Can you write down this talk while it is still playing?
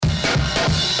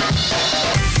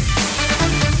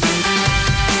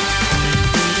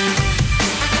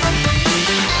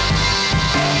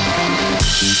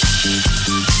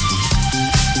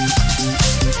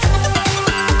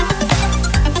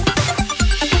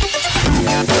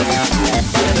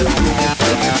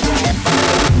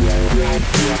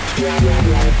Which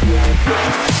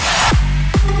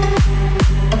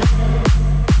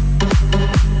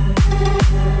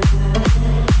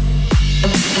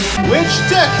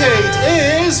decade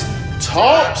is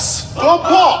Tops for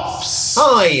Pops?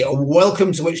 Hi,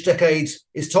 welcome to Which Decade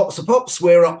is Tops for Pops.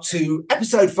 We're up to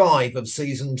episode 5 of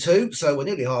season 2, so we're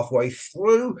nearly halfway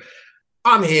through.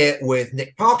 I'm here with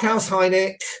Nick Parkhouse. Hi,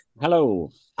 Nick. Hello.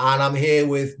 And I'm here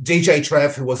with DJ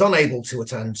Trev, who was unable to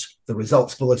attend the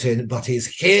results bulletin, but is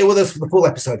here with us for the full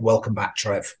episode. Welcome back,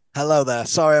 Trev. Hello there.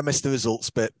 Sorry I missed the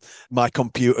results bit. My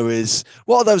computer is...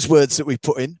 What are those words that we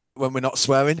put in when we're not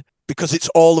swearing? Because it's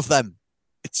all of them.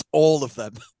 It's all of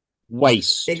them.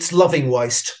 Waste. It's loving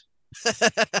waste.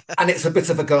 And it's a bit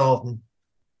of a garden.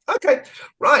 Okay,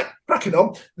 right, cracking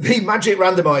on. The Magic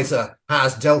Randomizer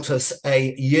has dealt us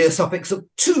a year suffix of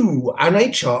 2 and a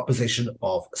chart position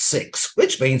of 6,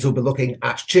 which means we'll be looking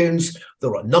at tunes that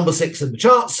are at number 6 in the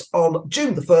charts on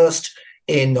June the 1st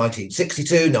in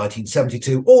 1962,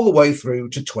 1972, all the way through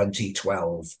to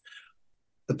 2012.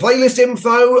 The playlist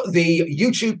info, the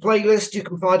YouTube playlist, you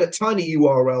can find at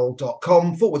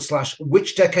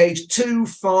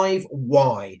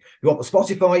tinyurl.com/whichdecade25y. If you want the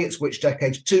Spotify, it's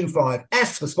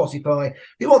whichdecade25s for Spotify. If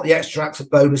you want the extra tracks and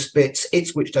bonus bits,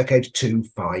 it's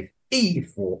whichdecade25e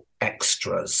for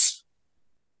extras.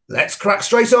 Let's crack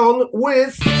straight on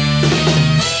with...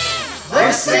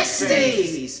 The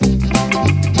 60s!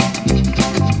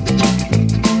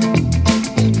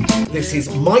 This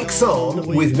is Mike Sarne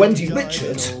with Wendy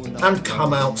Richard and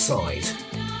Come Outside.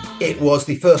 It was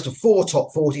the first of 4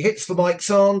 top 40 hits for Mike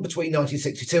Sarne between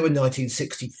 1962 and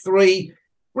 1963.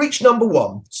 Reached number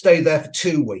 1, stayed there for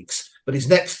 2 weeks, but his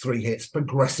next 3 hits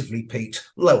progressively peaked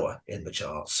lower in the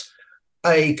charts.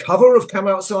 A cover of Come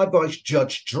Outside by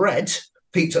Judge Dredd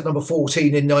peaked at number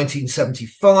 14 in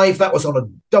 1975. That was on a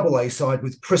double A side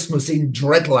with Christmas in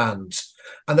Dreadland.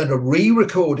 And then a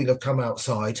re-recording of Come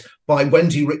Outside by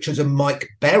Wendy Richard and Mike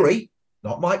Berry,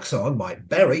 not Mike Sarne, Mike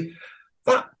Berry,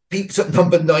 that peaked at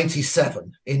number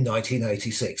 97 in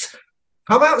 1986.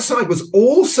 Come Outside was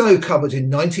also covered in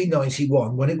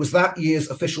 1991 when it was that year's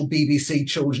official BBC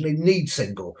Children in Need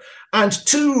single. And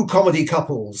 2 comedy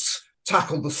couples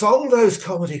tackled the song. Those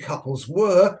comedy couples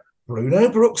were Bruno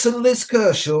Brooks and Liz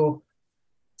Kershaw,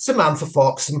 Samantha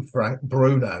Fox and Frank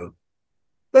Bruno.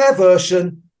 Their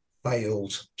version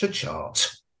failed to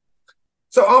chart.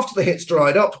 So after the hits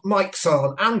dried up, Mike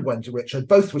Sarne and Wendy Richard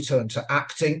both returned to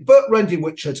acting, but Wendy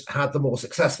Richard had the more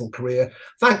successful career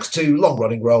thanks to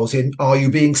long-running roles in Are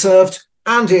You Being Served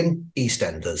and in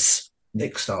EastEnders.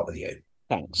 Nick, start with you.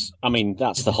 Thanks. I mean,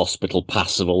 that's the hospital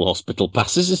pass of all hospital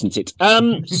passes, isn't it?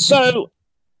 So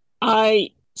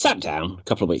I sat down a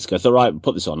couple of weeks ago, thought, right,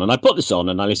 put this on. And I put this on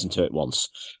and I listened to it once.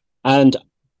 And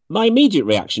my immediate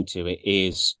reaction to it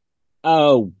is,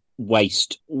 oh,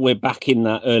 waste. We're back in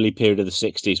that early period of the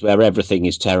 60s where everything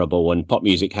is terrible and pop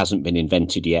music hasn't been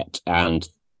invented yet, and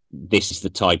this is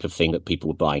the type of thing that people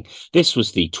were buying. This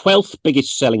was the 12th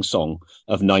biggest selling song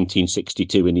of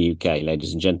 1962 in the UK,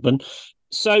 ladies and gentlemen.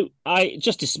 So I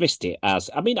just dismissed it as,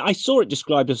 I mean, I saw it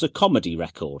described as a comedy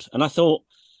record, and I thought,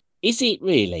 is it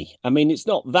really? I mean, it's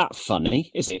not that funny,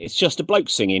 is it? It's just a bloke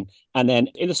singing, and then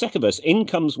in the second verse, in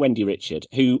comes Wendy Richard,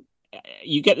 who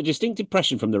you get the distinct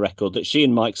impression from the record that she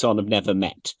and Mike Sarne have never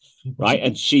met, right?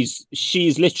 And she's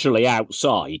literally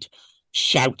outside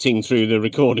shouting through the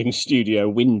recording studio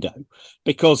window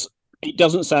because it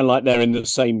doesn't sound like they're in the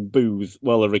same booth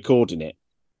while they're recording it.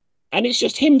 And it's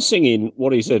just him singing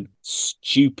what is a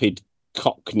stupid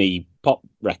Cockney pop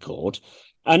record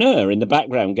and her in the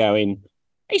background going,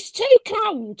 "It's too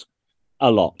cold,"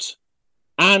 a lot.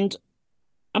 And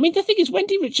I mean, the thing is,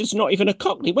 Wendy Richard's not even a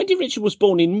Cockney. Wendy Richard was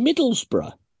born in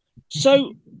Middlesbrough.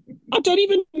 So I don't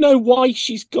even know why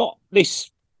she's got this,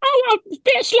 a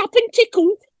bit of slap and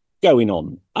tickle going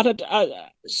on.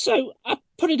 So I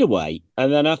put it away,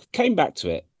 and then I came back to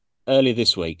it earlier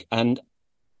this week. And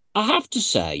I have to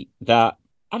say that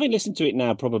having listened to it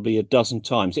now probably a dozen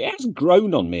times, it has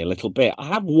grown on me a little bit. I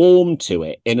have warmed to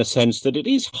it in a sense that it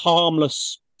is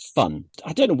harmless fun.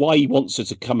 I don't know why he wants her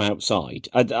to come outside.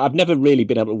 I've never really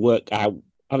been able to work out.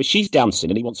 I mean, she's dancing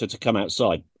and he wants her to come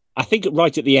outside. I think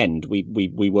right at the end,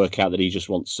 we work out that he just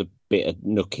wants a bit of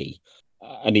nookie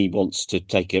and he wants to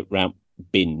take it round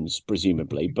bins,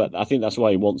 presumably. But I think that's why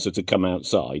he wants her to come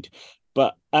outside.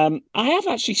 But I have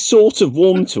actually sort of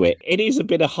warmed to it. It is a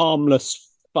bit of harmless,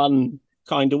 fun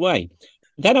kind of way.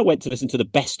 Then I went to listen to the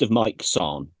best of Mike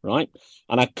Sarne, right?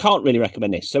 And I can't really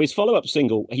recommend this. So his follow-up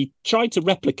single, he tried to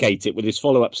replicate it with his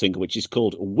follow-up single, which is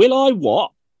called Will I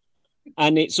What?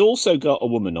 And it's also got a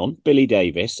woman on, Billy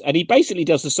Davis, and he basically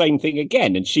does the same thing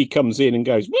again. And she comes in and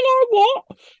goes, "Will I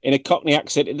what?" in a Cockney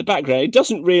accent in the background. It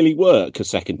doesn't really work a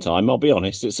second time, I'll be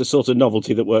honest. It's a sort of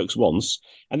novelty that works once.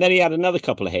 And then he had another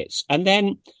couple of hits. And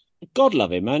then, God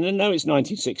love him, man, I know it's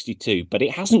 1962, but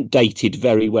it hasn't dated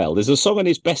very well. There's a song on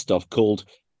his best of called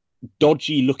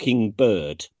Dodgy Looking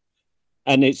Bird.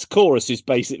 And its chorus is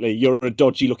basically, "You're a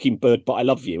dodgy looking bird, but I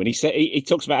love you." And he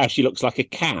talks about how she looks like a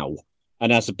cow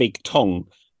and has a big tongue,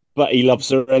 but he loves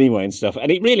her anyway and stuff.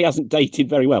 And it really hasn't dated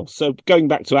very well. So going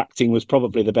back to acting was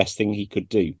probably the best thing he could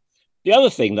do. The other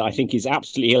thing that I think is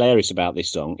absolutely hilarious about this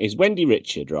song is Wendy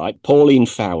Richard, right? Pauline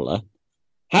Fowler,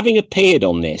 having appeared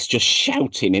on this, just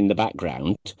shouting in the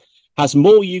background, has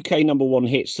more UK number one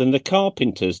hits than the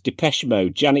Carpenters, Depeche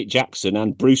Mode, Janet Jackson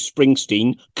and Bruce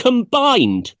Springsteen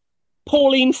combined.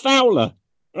 Pauline Fowler,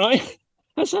 right,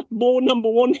 has had more number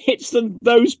one hits than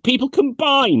those people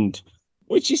combined,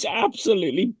 which is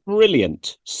absolutely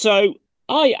brilliant. So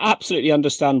I absolutely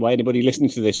understand why anybody listening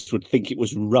to this would think it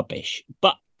was rubbish,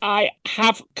 but I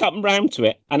have come round to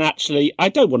it, and actually I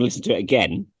don't want to listen to it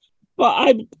again, but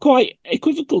I'm quite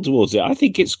equivocal towards it. I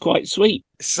think it's quite sweet.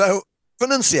 So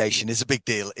pronunciation is a big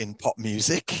deal in pop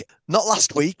music. Not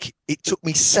last week. It took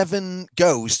me 7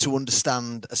 goes to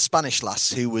understand a Spanish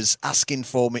lass who was asking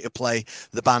for me to play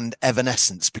the band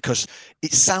Evanescence because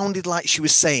it sounded like she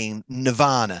was saying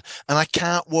Nirvana. And I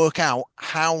can't work out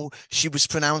how she was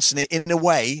pronouncing it in a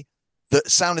way that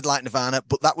sounded like Nirvana,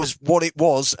 but that was what it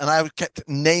was. And I kept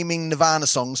naming Nirvana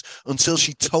songs until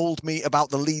she told me about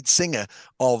the lead singer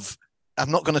of, I'm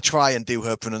not going to try and do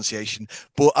her pronunciation,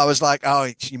 but I was like,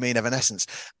 "Oh, you mean Evanescence?"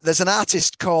 There's an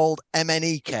artist called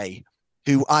MNEK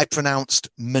who I pronounced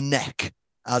Manek,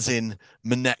 as in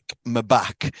Manek, my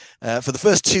back, for the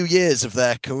first 2 years of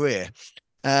their career.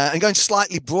 And going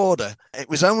slightly broader, it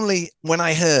was only when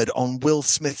I heard on Will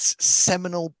Smith's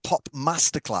seminal pop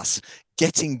masterclass,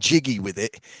 Getting Jiggy with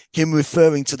It, him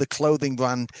referring to the clothing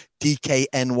brand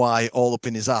DKNY all up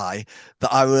in his eye,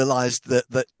 that I realized that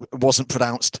it wasn't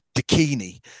pronounced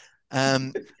Dakini.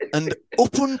 And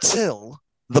up until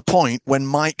the point when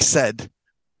Mike said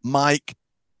Mike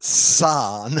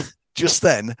Sarne, just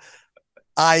then,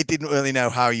 I didn't really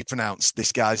know how you pronounce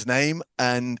this guy's name.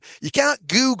 And you can't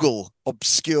Google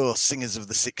obscure singers of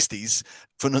the 60s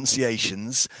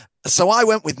pronunciations. So I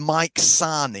went with Mike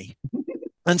Sarne.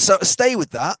 And so to stay with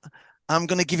that, I'm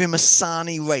going to give him a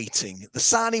Sarne rating. The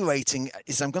Sarne rating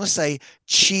is, I'm going to say,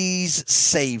 cheese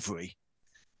savory.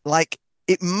 Like,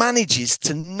 it manages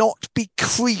to not be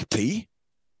creepy.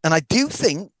 And I do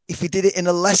think if he did it in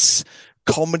a less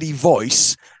comedy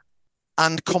voice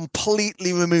and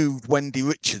completely removed Wendy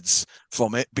Richards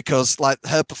from it, because like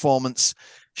her performance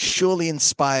surely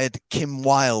inspired Kim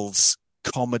Wilde's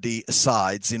comedy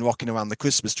asides in Rocking Around the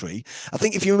Christmas Tree. I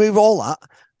think if you remove all that,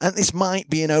 and this might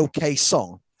be an okay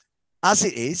song. As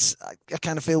it is, I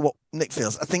kind of feel what Nick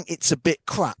feels. I think it's a bit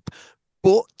crap.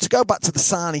 But to go back to the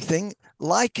Sarne thing,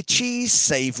 like a cheese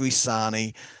savoury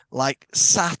Sarne, like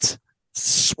sat,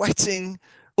 sweating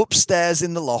upstairs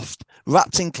in the loft,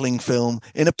 wrapped in cling film,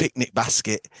 in a picnic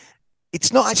basket,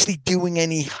 it's not actually doing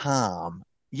any harm.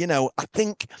 You know, I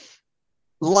think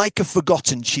like a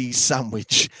forgotten cheese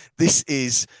sandwich, this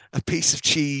is a piece of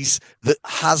cheese that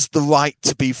has the right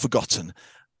to be forgotten.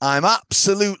 I'm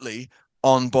absolutely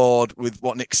on board with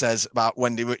what Nick says about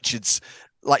Wendy Richards.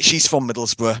 Like, she's from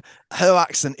Middlesbrough. Her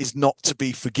accent is not to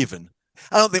be forgiven.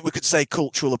 I don't think we could say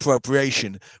cultural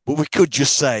appropriation, but we could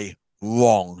just say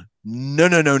wrong.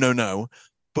 No.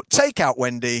 But take out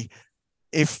Wendy.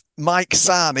 If Mike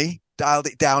Sarne dialed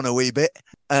it down a wee bit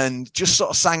and just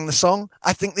sort of sang the song,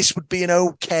 I think this would be an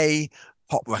okay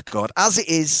pop record. As it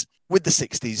is with the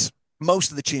 60s,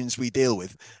 most of the tunes we deal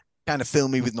with kind of fill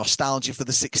me with nostalgia for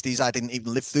the 60s. I didn't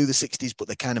even live through the 60s, but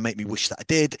they kind of make me wish that I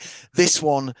did. This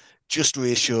one just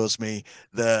reassures me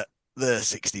that the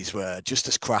 60s were just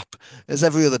as crap as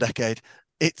every other decade.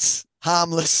 It's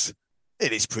harmless.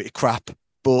 It is pretty crap,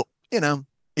 but, you know,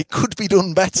 it could be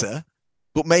done better.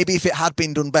 But maybe if it had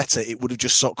been done better, it would have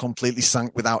just sort of completely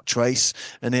sank without trace.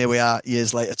 And here we are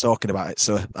years later talking about it.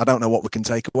 So I don't know what we can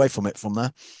take away from it from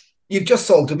there. You've just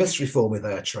solved a mystery for me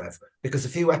there, Trev, because a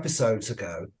few episodes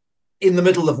ago, in the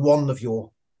middle of one of your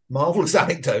marvellous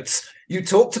anecdotes, you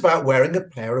talked about wearing a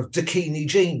pair of Dakini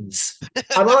jeans.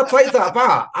 And when I played that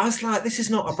back, I was like, this is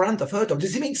not a brand I've heard of.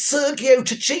 Does he mean Sergio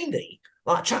Tacchini,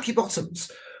 like Tracky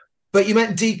Bottoms? But you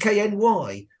meant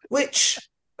DKNY, which,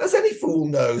 as any fool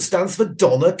knows, stands for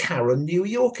Donna Karan New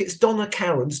York. It's Donna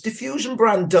Karan's diffusion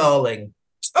brand, darling.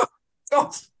 Oh,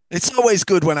 God. It's always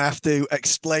good when I have to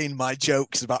explain my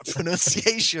jokes about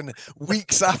pronunciation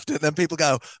weeks after, then people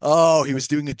go, oh, he was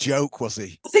doing a joke, was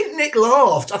he? I think Nick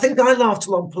laughed. I think I laughed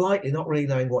along politely, not really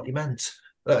knowing what he meant.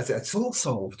 It's all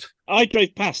solved. I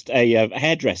drove past a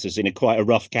hairdresser's in quite a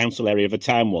rough council area of a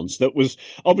town once that was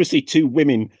obviously two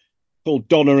women called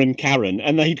Donna and Karen,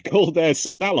 and they'd called their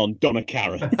salon Donna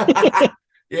Karen.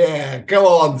 Yeah, go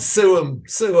on, sue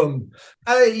them.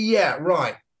 Yeah,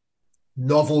 right.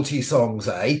 Novelty songs,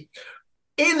 eh?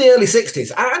 In the early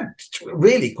 60s, and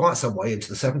really quite some way into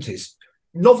the 70s,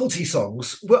 novelty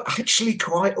songs were actually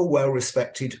quite a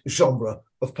well-respected genre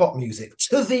of pop music,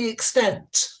 to the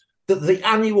extent that the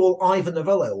annual Ivor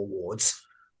Novello Awards,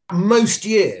 most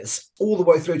years, all the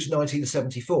way through to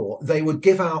 1974, they would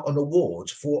give out an award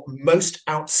for most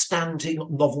outstanding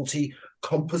novelty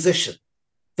composition.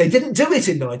 They didn't do it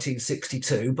in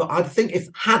 1962, but I think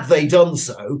had they done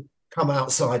so, Come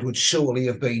Outside would surely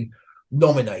have been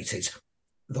nominated.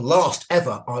 The last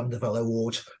ever Ivor Novello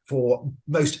Award for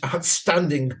most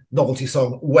outstanding novelty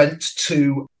song went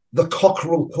to the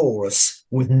Cockerel Chorus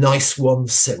with Nice One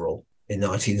Cyril in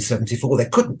 1974. They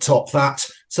couldn't top that,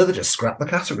 so they just scrapped the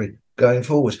category going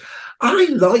forward. I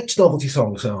liked novelty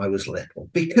songs when I was little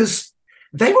because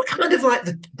they were kind of like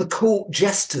the court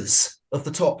jesters of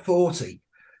the top 40.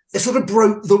 They sort of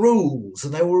broke the rules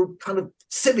and they were kind of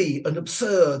silly and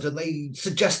absurd, and they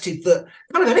suggested that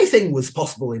kind of anything was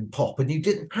possible in pop and you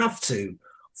didn't have to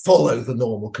follow the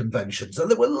normal conventions.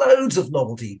 And there were loads of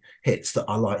novelty hits that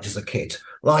I liked as a kid,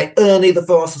 like Ernie the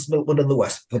Fastest Milkman in the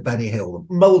West for Benny Hill,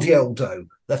 Mouldy Old Doe,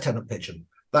 Lieutenant Pigeon,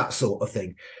 that sort of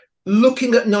thing. Looking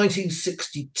at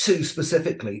 1962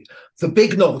 specifically, the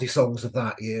big novelty songs of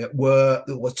that year were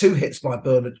two hits by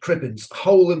Bernard Cribbins,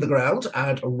 Hole in the Ground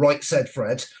and Right Said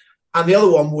Fred. And the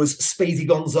other one was Speedy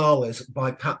Gonzales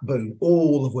by Pat Boone,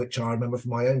 all of which I remember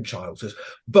from my own childhood.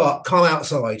 But Come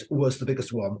Outside was the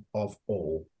biggest one of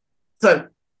all. So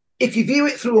if you view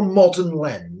it through a modern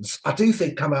lens, I do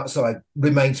think Come Outside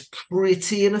remains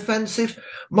pretty inoffensive.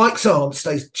 Mike Sarne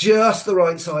stays just the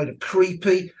right side of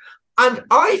creepy. And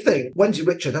I think Wendy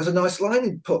Richard has a nice line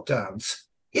in Put Downs.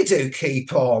 You do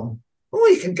keep on, or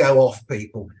you can go off,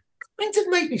 people. Kind of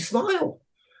made me smile.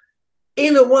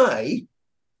 In a way,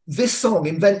 this song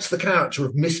invents the character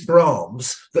of Miss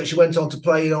Brahms that she went on to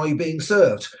play in Are You Being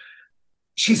Served?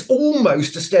 She's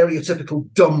almost a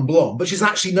stereotypical dumb blonde, but she's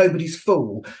actually nobody's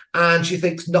fool, and she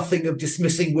thinks nothing of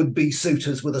dismissing would-be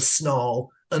suitors with a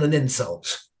snarl and an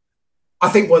insult. I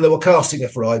think when they were casting her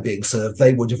for Are You Being Served,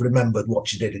 they would have remembered what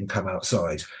she did in Come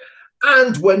Outside.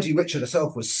 And Wendy Richard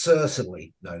herself was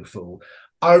certainly no fool.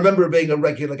 I remember her being a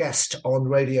regular guest on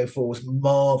Radio 4's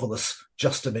marvellous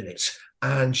Just a Minute,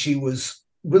 and she was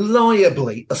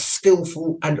reliably a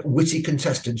skillful and witty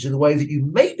contestant in a way that you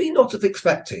maybe not have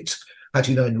expected had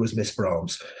you known her as Miss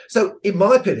Brahms. So, in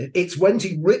my opinion, it's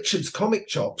Wendy Richard's comic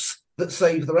chops that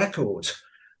saved the record.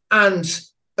 And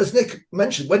as Nick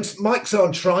mentioned, when Mike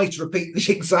Sarne tried to repeat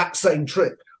the exact same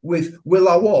trick with Will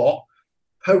I What,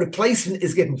 her replacement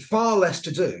is given far less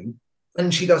to do,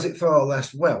 and she does it far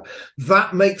less well.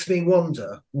 That makes me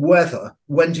wonder whether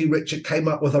Wendy Richard came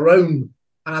up with her own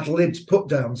ad-libbed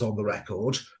put-downs on the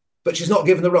record, but she's not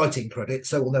given the writing credit,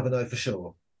 so we'll never know for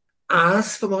sure.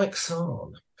 As for Mike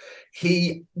Sarne,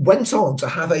 he went on to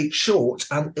have a short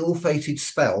and ill-fated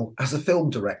spell as a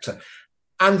film director,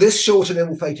 and this short and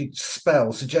ill-fated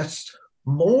spell suggests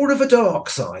more of a dark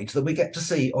side than we get to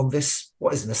see on this,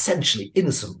 what is an essentially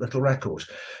innocent little record.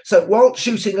 So while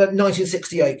shooting a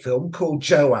 1968 film called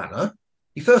Joanna,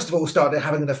 he first of all started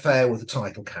having an affair with the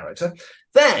title character.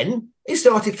 Then he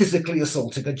started physically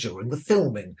assaulting her during the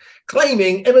filming,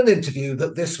 claiming in an interview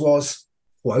that this was,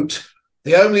 quote,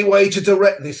 the only way to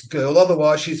direct this girl,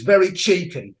 otherwise she's very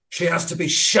cheeky. She has to be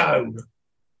shown.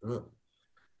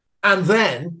 And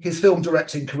then his film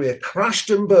directing career crashed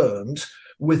and burned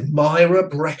with Myra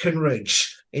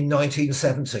Breckenridge in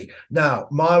 1970. Now,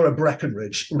 Myra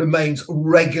Breckenridge remains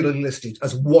regularly listed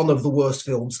as one of the worst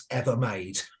films ever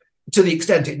made, to the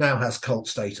extent it now has cult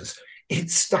status. It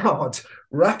starred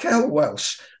Raquel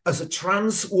Welch as a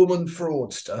trans woman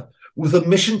fraudster with a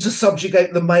mission to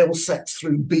subjugate the male sex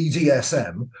through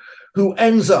BDSM, who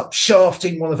ends up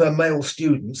shafting one of her male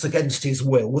students against his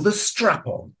will with a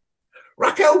strap-on.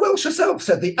 Raquel Welch herself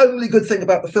said the only good thing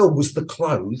about the film was the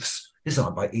clothes,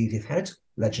 designed by Edith Head,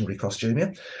 legendary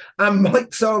costumier, and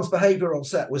Mike Sarne's behaviour on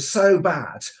set was so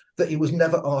bad that he was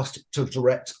never asked to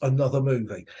direct another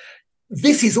movie.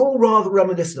 This is all rather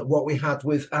reminiscent of what we had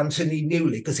with Anthony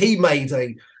Newley, because he made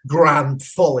a grand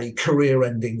folly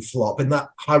career-ending flop in that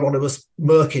Hieronymus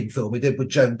Merkin film he did with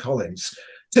Joan Collins.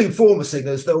 Two former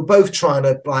singers, they were both trying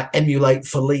to emulate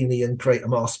Fellini and create a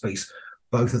masterpiece.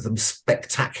 Both of them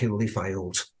spectacularly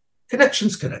failed.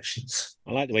 Connections.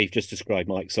 I like the way you've just described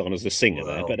Mike Sarne as a singer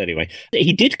there. But anyway,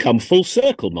 he did come full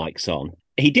circle, Mike Sarne.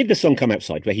 He did the song Come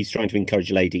Outside, where he's trying to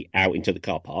encourage a lady out into the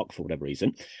car park for whatever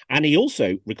reason. And he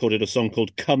also recorded a song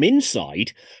called Come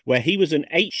Inside, where he was an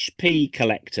HP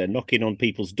collector knocking on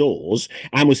people's doors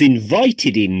and was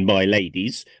invited in by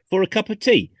ladies for a cup of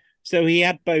tea. So he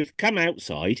had both Come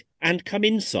Outside and Come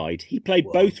Inside. He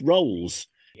played both roles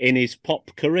in his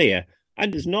pop career.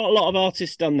 And there's not a lot of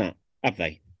artists done that, have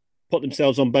they? Put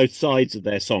themselves on both sides of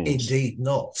their songs. Indeed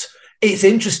not. It's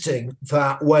interesting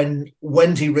that when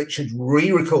Wendy Richards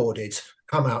re-recorded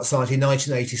Come Outside in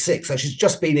 1986, so she's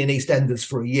just been in EastEnders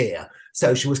for a year,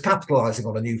 so she was capitalising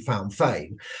on a newfound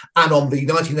fame. And on the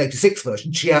 1986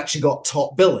 version, she actually got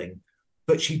top billing,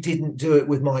 but she didn't do it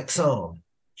with Mike Sarne.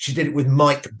 She did it with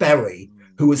Mike Berry,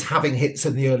 who was having hits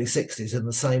in the early 60s in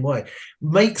the same way.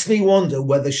 Makes me wonder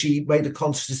whether she made a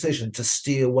conscious decision to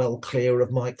steer well clear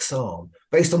of Mike Sarne.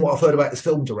 Based on what I've heard about his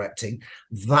film directing,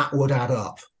 that would add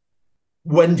up.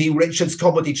 Wendy Richards'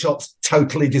 comedy chops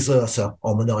totally desert her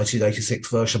on the 1986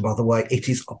 version, by the way. It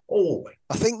is appalling.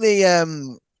 I think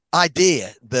the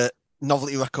idea that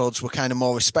novelty records were kind of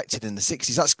more respected in the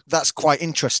 60s, that's quite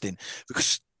interesting,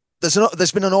 because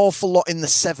there's been an awful lot in the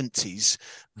 70s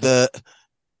that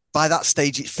by that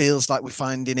stage it feels like we're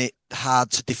finding it hard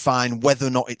to define whether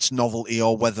or not it's novelty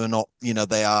or whether or not,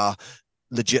 they are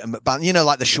legitimate band,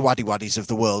 like the Shawaddy Waddies of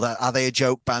the world. Are they a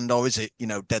joke band, or is it,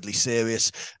 deadly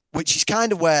serious? Which is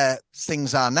kind of where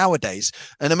things are nowadays.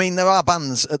 And I mean, there are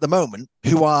bands at the moment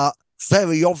who are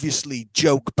very obviously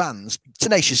joke bands.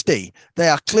 Tenacious D, they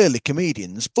are clearly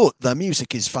comedians, but their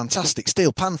music is fantastic.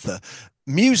 Steel Panther,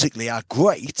 musically are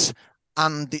great,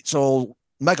 and it's all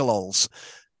megalols.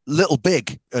 Little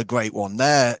Big, a great one.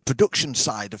 Their production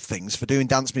side of things for doing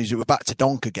dance music, we're back to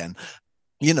Donk again.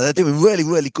 They're doing really,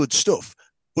 really good stuff,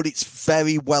 but it's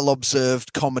very well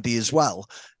observed comedy as well.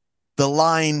 The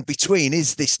line between,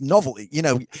 is this novelty?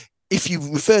 If you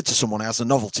referred to someone as a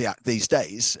novelty act these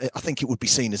days, I think it would be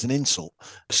seen as an insult.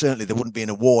 Certainly there wouldn't be an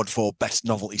award for best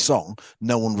novelty song.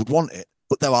 No one would want it.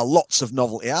 But there are lots of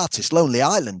novelty artists. Lonely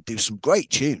Island do some great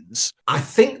tunes. I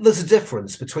think there's a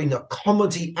difference between a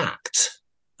comedy act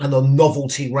and a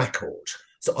novelty record.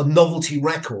 So a novelty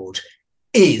record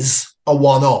is a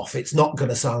one-off. It's not going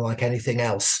to sound like anything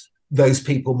else those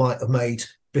people might have made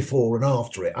before and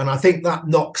after it. And I think that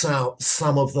knocks out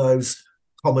some of those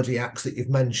comedy acts that you've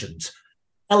mentioned.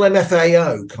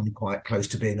 LMFAO come quite close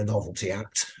to being a novelty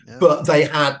act, but they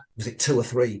had, was it 2 or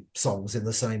 3 songs in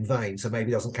the same vein, so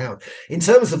maybe it doesn't count. In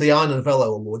terms of the Iron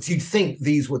Novello Awards, you'd think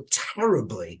these were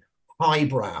terribly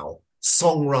highbrow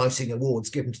songwriting awards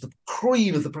given to the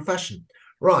cream of the profession.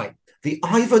 Right. The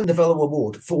Ivor Novello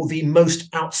Award for the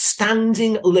most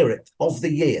outstanding lyric of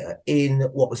the year in,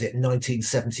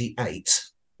 1978,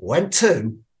 went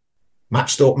to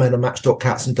Matchstalk Men and Matchstalk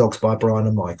Cats and Dogs by Brian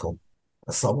and Michael.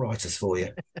 That's songwriters for you.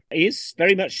 He is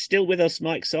very much still with us,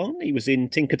 Mike Sarne. He was in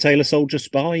Tinker Tailor Soldier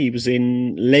Spy. He was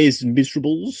in Les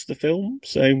Miserables, the film.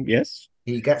 So, yes.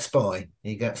 He gets by.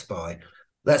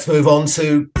 Let's move on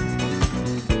to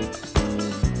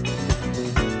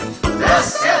The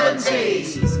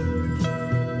 70s.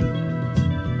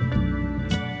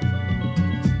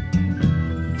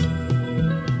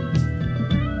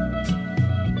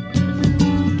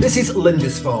 This is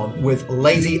Lindisfarne with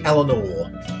Lady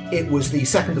Eleanor. It was the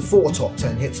second of 4 top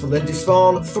 10 hits for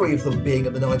Lindisfarne, 3 of them being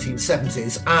in the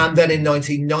 1970s. And then in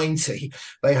 1990,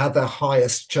 they had their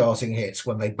highest charting hits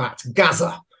when they backed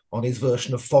Gaza on his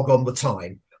version of Fog on the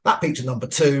Tyne. That peaked at number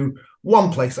 2,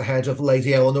 1 place ahead of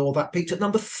Lady Eleanor. That peaked at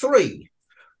number 3.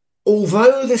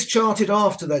 Although this charted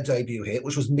after their debut hit,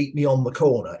 which was Meet Me on the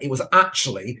Corner, it was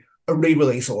actually a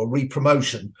re-release or a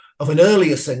re-promotion of an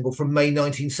earlier single from May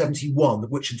 1971,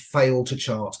 which had failed to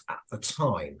chart at the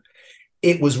time.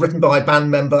 It was written by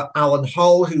band member Alan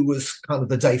Hull, who was kind of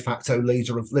the de facto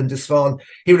leader of Lindisfarne.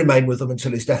 He remained with them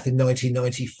until his death in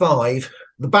 1995.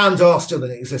 The band are still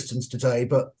in existence today,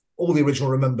 but all the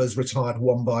original members retired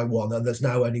one by one, and there's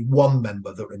now only one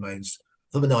member that remains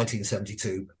for the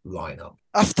 1972 lineup.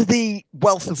 After the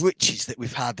wealth of riches that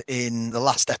we've had in the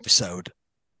last episode,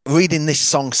 reading this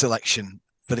song selection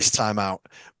for this time out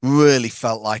really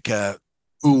felt like a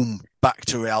boom, back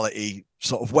to reality,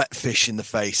 sort of wet fish in the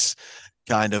face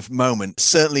kind of moment.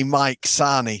 Certainly Mike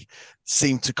Sarne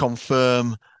seemed to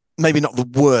confirm, maybe not the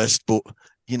worst, but,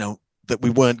 that we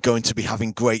weren't going to be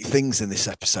having great things in this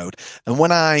episode. And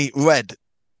when I read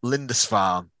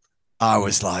Lindisfarne, I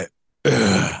was like,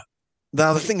 ugh.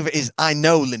 Now, the thing of it is, I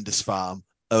know Lindisfarne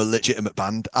are a legitimate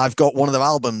band. I've got one of their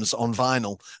albums on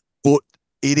vinyl, but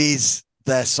it is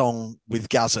their song with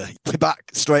Gaza. We're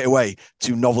back straight away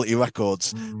to Novelty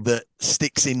Records that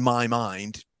sticks in my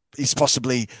mind. It's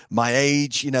possibly my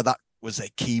age, that was a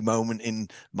key moment in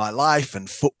my life, and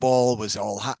football was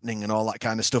all happening and all that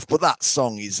kind of stuff. But that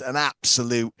song is an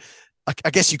absolute, I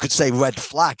guess you could say, red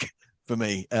flag for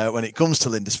me when it comes to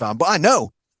Lindisfarne. But I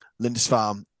know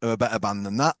Lindisfarne are a better band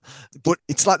than that. But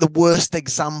it's like the worst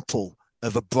example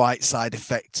of a bright side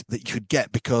effect that you could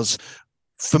get, because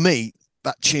for me,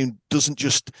 that tune doesn't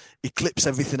just eclipse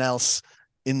everything else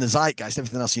in the zeitgeist,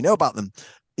 everything else you know about them.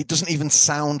 It doesn't even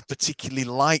sound particularly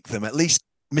like them. At least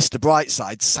Mr.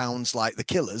 Brightside sounds like the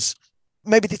Killers.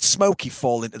 Maybe did Smokey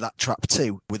fall into that trap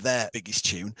too with their biggest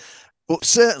tune? But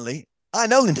certainly, I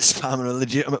know Lindisfarne are a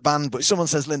legitimate band, but if someone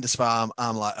says Lindisfarne,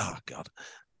 I'm like, oh God.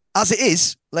 As it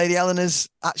is, Lady Eleanor's,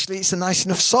 actually, it's a nice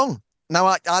enough song. Now,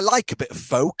 I like a bit of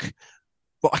folk,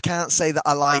 but I can't say that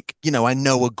I like, I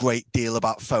know a great deal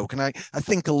about folk. And I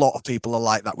think a lot of people are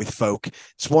like that with folk.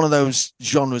 It's one of those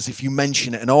genres, if you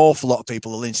mention it, an awful lot of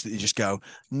people will instantly just go,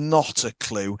 not a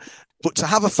clue. But to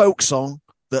have a folk song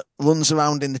that runs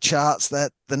around in the charts, they're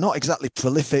not exactly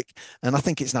prolific. And I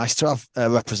think it's nice to have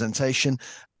representation.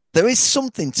 There is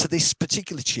something to this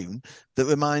particular tune that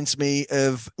reminds me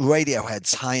of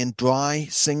Radiohead's High and Dry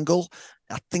single.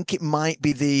 I think it might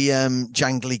be the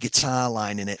jangly guitar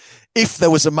line in it. If there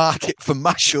was a market for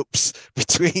mashups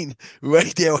between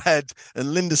Radiohead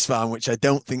and Lindisfarne, which I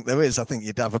don't think there is, I think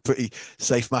you'd have a pretty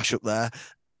safe mashup there.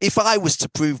 If I was to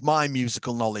prove my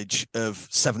musical knowledge of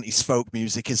 70s folk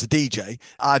music as a DJ,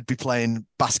 I'd be playing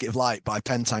Basket of Light by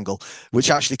Pentangle, which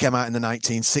actually came out in the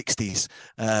 1960s,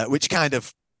 which kind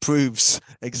of proves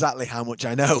exactly how much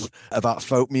I know about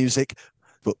folk music.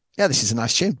 But yeah, this is a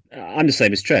nice tune. I'm the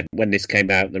same as Trev. When this came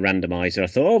out, the randomizer, I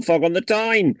thought, Fog on the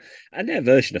Tyne. And their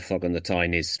version of Fog on the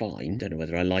Tyne is fine. Don't know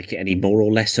whether I like it any more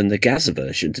or less than the Gaza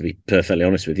version, to be perfectly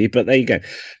honest with you. But there you go.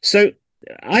 So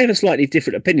I have a slightly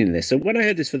different opinion on this. So when I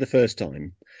heard this for the first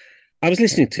time, I was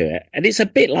listening to it, and it's a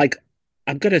bit like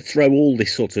I'm going to throw all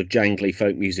this sort of jangly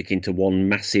folk music into one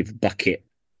massive bucket,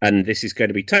 and this is going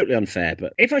to be totally unfair.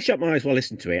 But if I shut my eyes while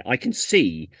listening to it, I can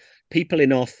see people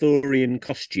in Arthurian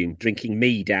costume drinking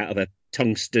mead out of a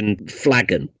tungsten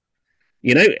flagon.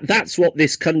 That's what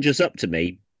this conjures up to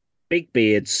me. Big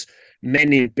beards,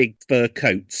 men in big fur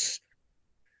coats,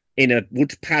 in a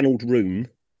wood-panelled room,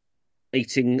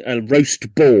 eating a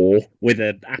roast boar with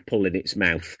an apple in its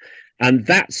mouth. And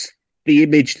that's the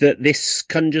image that this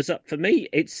conjures up for me.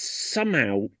 It's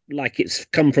somehow like it's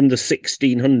come from the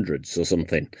 1600s or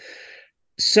something.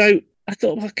 So I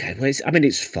thought, okay, well,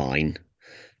 it's fine.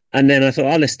 And then I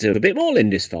thought, let's do a bit more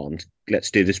Lindisfarne. Let's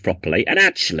do this properly. And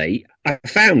actually, I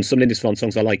found some Lindisfarne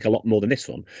songs I like a lot more than this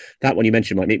one. That one you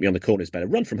mentioned, might Meet Me on the Corner, is better.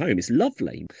 Run From Home is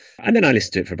lovely. And then I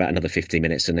listened to it for about another 15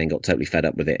 minutes and then got totally fed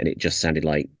up with it. And it just sounded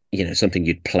like, something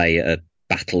you'd play at a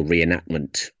battle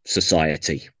reenactment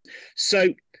society.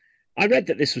 So I read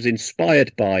that this was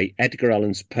inspired by Edgar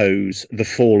Allan Poe's The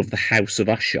Fall of the House of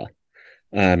Usher.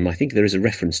 I think there is a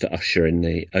reference to Usher in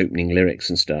the opening lyrics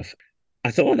and stuff. I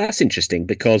thought, that's interesting,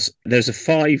 because there's a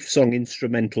 5-song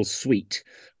instrumental suite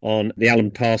on the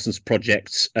Alan Parsons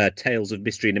Project's Tales of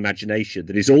Mystery and Imagination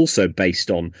that is also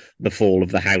based on The Fall of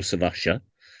the House of Usher.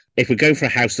 If we go for a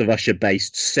House of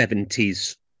Usher-based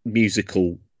 70s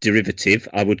musical derivative,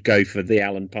 I would go for the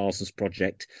Alan Parsons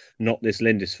Project, not this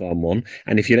Lindisfarne one.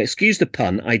 And if you'll excuse the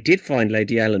pun, I did find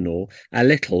Lady Eleanor a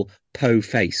little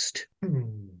po-faced.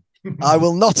 I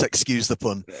will not excuse the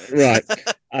pun. Right.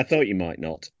 I thought you might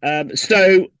not.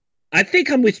 So I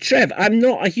think I'm with Trev. I'm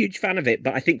not a huge fan of it,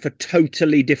 but I think for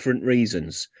totally different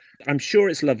reasons. I'm sure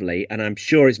it's lovely, and I'm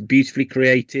sure it's beautifully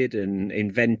created and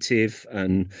inventive,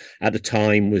 and at the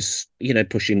time was,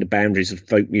 pushing the boundaries of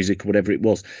folk music or whatever it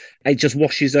was. It just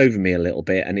washes over me a little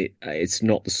bit, and it's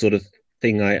not the sort of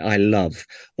thing I love.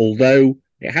 Although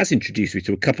it has introduced me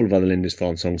to a couple of other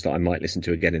Lindisfarne songs that I might listen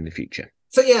to again in the future.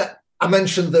 So, yeah, I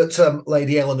mentioned that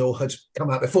Lady Eleanor had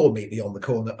come out before Meet Me on the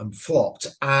Corner and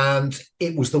flopped, and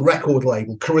it was the record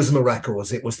label, Charisma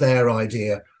Records. It was their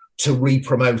idea to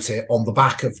re-promote it on the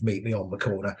back of Meet Me on the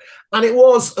Corner. And it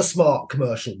was a smart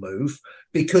commercial move,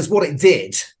 because what it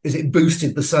did is it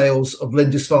boosted the sales of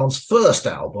Lindisfarne's first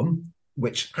album,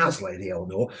 which has Lady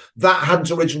Eleanor. That hadn't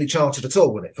originally charted at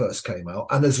all when it first came out.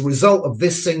 And as a result of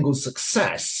this single's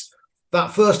success,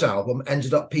 that first album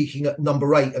ended up peaking at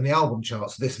number 8 in the album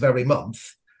charts this very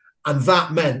month. And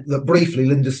that meant that briefly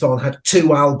Lindisfarne had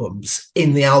 2 albums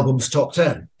in the album's top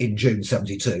 10 in June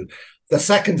 72. The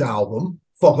second album,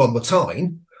 Fog on the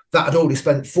Tyne, that had already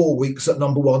spent 4 weeks at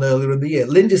number 1 earlier in the year.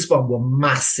 Lindisfarne were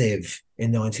massive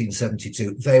in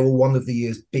 1972. They were one of the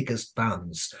year's biggest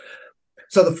bands.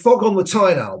 So the Fog on the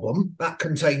Tyne album, that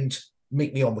contained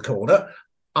Meet Me on the Corner.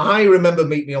 I remember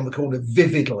Meet Me on the Corner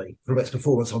vividly from its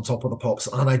performance on Top of the Pops,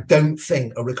 and I don't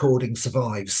think a recording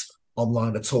survives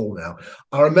online at all now.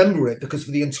 I remember it because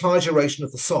for the entire duration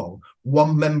of the song,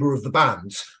 one member of the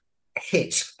band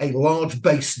hit a large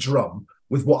bass drum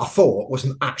with what I thought was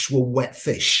an actual wet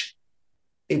fish.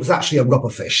 It was actually a rubber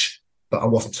fish, but I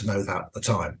wasn't to know that at the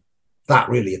time. That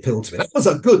really appealed to me. That was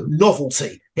a good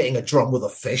novelty, hitting a drum with a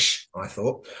fish, I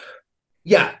thought.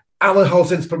 Yeah, Alan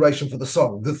Hull's inspiration for the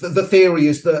song. The theory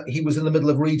is that he was in the middle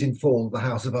of reading Fall of the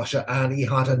House of Usher and he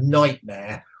had a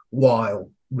nightmare while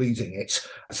reading it.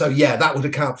 So, yeah, that would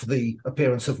account for the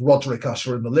appearance of Roderick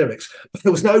Usher in the lyrics. But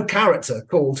there was no character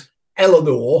called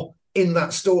Eleanor in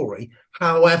that story.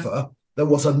 However, there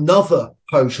was another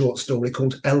Poe short story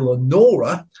called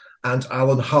Eleonora, and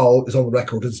Alan Hull is on the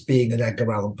record as being an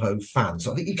Edgar Allan Poe fan.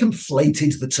 So I think he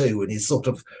conflated the two in his sort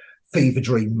of fever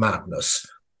dream madness.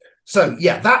 So,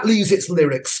 yeah, that leaves its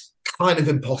lyrics kind of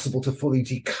impossible to fully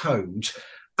decode.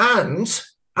 And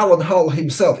Alan Hull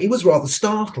himself, he was rather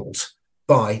startled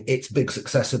by its big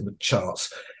success in the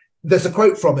charts. There's a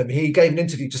quote from him. He gave an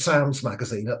interview to Sounds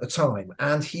magazine at the time,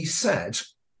 and he said,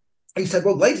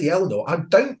 well, Lady Eleanor, I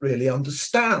don't really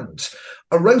understand.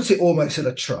 I wrote it almost in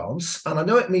a trance, and I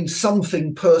know it means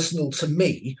something personal to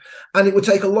me, and it would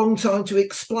take a long time to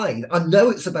explain. I know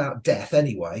it's about death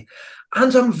anyway,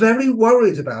 and I'm very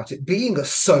worried about it being a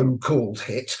so-called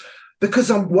hit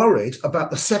because I'm worried about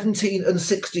the 17 and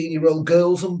 16-year-old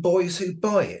girls and boys who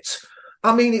buy it.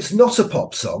 I mean, it's not a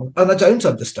pop song, and I don't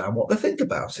understand what they think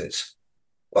about it.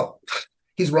 Well,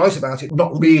 he's right about it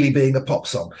not really being a pop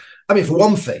song. I mean, for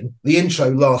one thing, the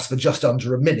intro lasts for just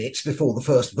under a minute before the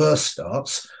first verse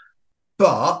starts,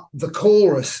 but the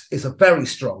chorus is a very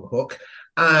strong hook,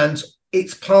 and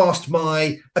it's passed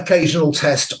my occasional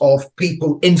test of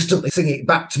people instantly singing it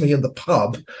back to me in the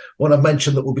pub when I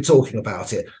mention that we'll be talking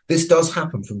about it. This does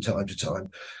happen from time to time.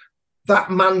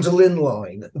 That mandolin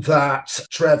line that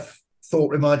Trev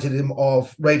thought reminded him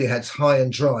of Radiohead's High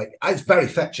and Dry. It's very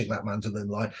fetching, that mandolin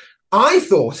line. I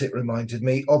thought it reminded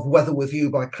me of Weather With You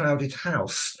by Crowded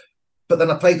House, but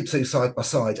then I played the two side by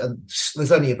side and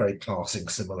there's only a very passing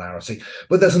similarity.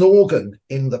 But there's an organ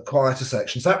in the quieter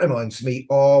sections. That reminds me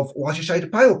of Whiter Shade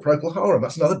of Pale, Procol Harum.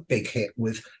 That's another big hit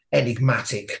with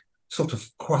enigmatic, sort of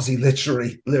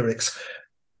quasi-literary lyrics.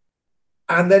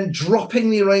 And then dropping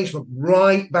the arrangement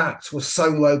right back to a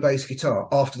solo bass guitar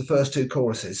after the first two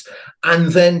choruses, and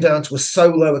then down to a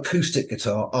solo acoustic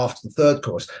guitar after the third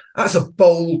chorus. That's a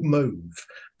bold move.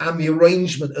 And the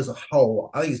arrangement as a whole,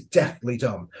 I think, is deftly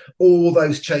done. All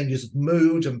those changes of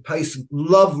mood and pace, and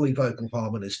lovely vocal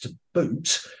harmonies to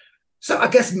boot. So I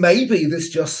guess maybe this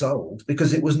just sold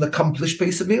because it was an accomplished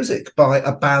piece of music by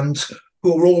a band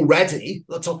who were already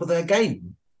at the top of their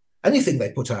game. Anything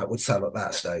they put out would sell at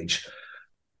that stage.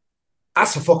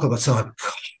 As for Fog on the Time,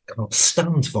 God, I can't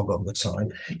stand Fog on the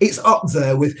Time. It's up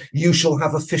there with You Shall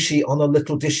Have a Fishy on a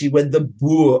Little Dishy when the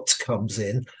boot comes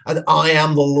in, and I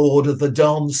Am the Lord of the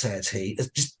Dom, said he. It's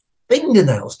just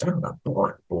fingernails down that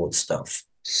blackboard stuff.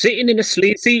 Sitting in a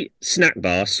sleazy snack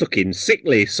bar, sucking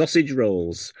sickly sausage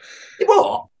rolls.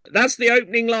 What? That's the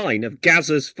opening line of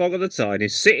Gazza's Fog on the Time,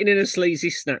 is sitting in a sleazy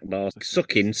snack bar,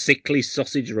 sucking sickly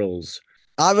sausage rolls.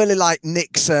 I really like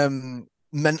Nick's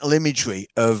mental imagery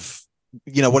of,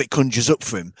 you know, what it conjures up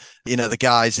for him, you know, the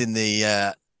guys in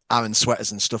the Aaron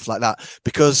sweaters and stuff like that,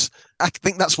 because I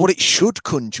think that's what it should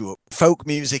conjure up. Folk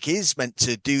music is meant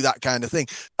to do that kind of thing.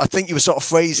 I think you were sort of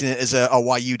phrasing it as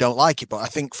why you don't like it, but I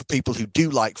think for people who do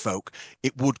like folk,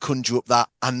 it would conjure up that,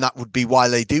 and that would be why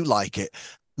they do like it.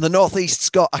 The Northeast's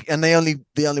got, and the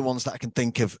only ones that I can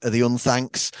think of are the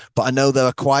Unthanks, but I know there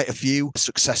are quite a few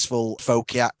successful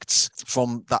folky acts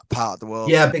from that part of the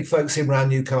world. Yeah, big folks in around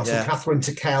Newcastle. Yeah. Catherine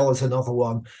Tickell is another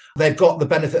one. They've got the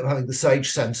benefit of having the Sage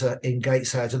Centre in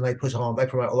Gateshead, and they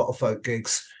promote a lot of folk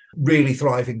gigs. Really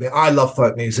thriving bit. I love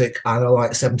folk music, and I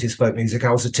like 70s folk music.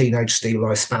 I was a teenage Steel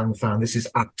Eye Span fan. This is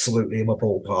absolutely in my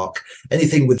ballpark.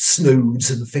 Anything with snoods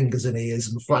and fingers and ears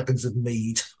and flagons of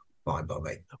mead, fine by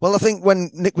me. Well, I think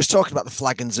when Nick was talking about the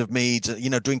flagons of mead,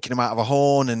 you know, drinking them out of a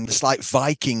horn and the slight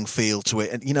Viking feel to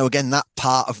it, and, you know, again, that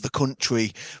part of the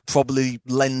country probably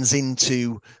lends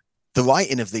into the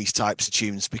writing of these types of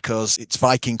tunes because it's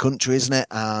Viking country, isn't it?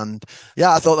 And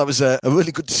yeah, I thought that was a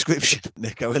really good description,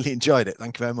 Nick. I really enjoyed it.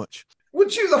 Thank you very much.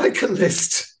 Would you like a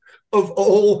list of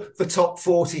all the top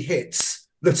 40 hits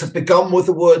that have begun with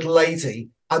the word lady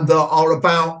and that are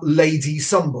about lady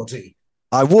somebody?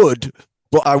 I would.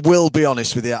 But I will be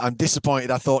honest with you, I'm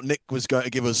disappointed. I thought Nick was going to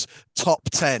give us top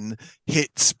 10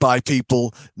 hits by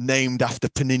people named after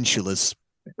peninsulas,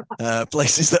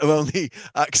 places that are only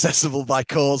accessible by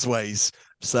causeways.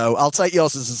 So I'll take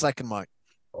yours as a second, Mike.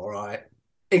 All right.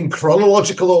 In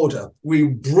chronological order, we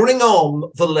bring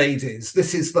on the ladies.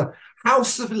 This is the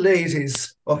House of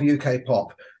Ladies of UK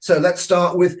pop. So let's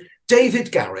start with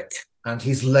David Garrick and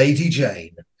his Lady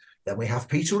Jane. Then we have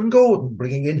Peter and Gordon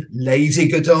bringing in Lady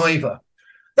Godiva.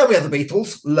 Then we have the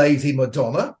Beatles, Lady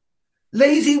Madonna.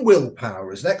 Lady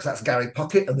Willpower is next. That's Gary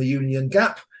Puckett and the Union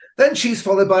Gap. Then she's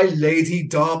followed by Lady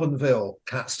Darbanville,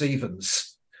 Cat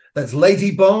Stevens. There's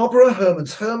Lady Barbara,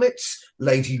 Herman's Hermits,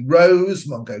 Lady Rose,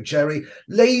 Mungo Jerry,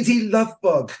 Lady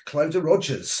Lovebug, Clodagh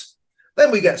Rogers.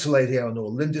 Then we get to Lady Eleanor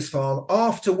Lindisfarne,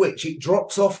 after which it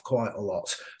drops off quite a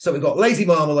lot. So we've got Lady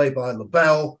Marmalade by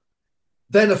LaBelle.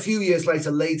 Then a few years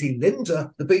later, Lady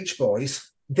Linda, the Beach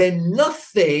Boys. Then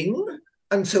nothing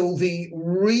until the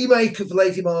remake of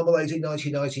Lady Marmalade in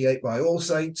 1998 by All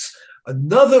Saints.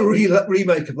 Another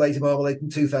remake of Lady Marmalade in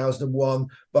 2001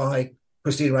 by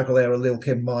Christina Aguilera, Lil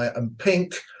Kim, Maya and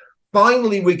Pink.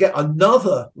 Finally, we get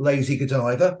another Lady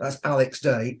Godiva, that's Alex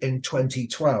Day, in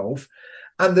 2012.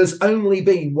 And there's only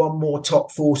been one more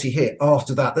top 40 hit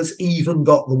after that that's even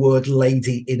got the word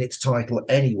lady in its title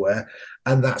anywhere.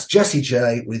 And that's Jessie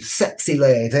J with Sexy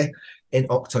Lady in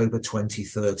October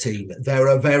 2013. There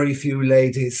are very few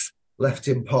ladies left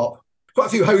in pop. Quite a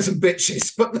few hoes and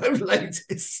bitches, but no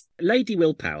ladies. Lady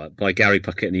Willpower by Gary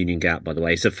Puckett and the Union Gap, by the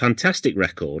way, is a fantastic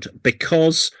record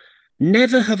because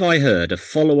never have I heard a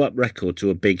follow-up record to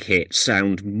a big hit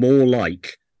sound more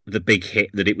like the big hit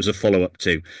that it was a follow-up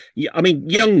to. I mean,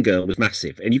 Young Girl was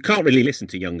massive, and you can't really listen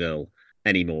to Young Girl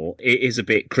anymore. It is a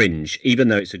bit cringe, even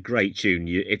though it's a great tune.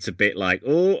 It's a bit like,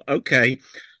 oh, okay.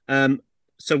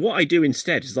 So what I do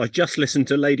instead is I just listen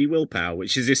to Lady Willpower,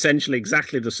 which is essentially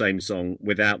exactly the same song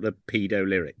without the pedo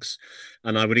lyrics.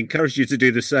 And I would encourage you to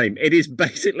do the same. It is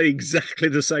basically exactly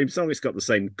the same song. It's got the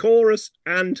same chorus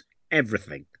and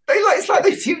everything. It's like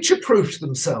they future-proofed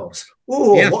themselves.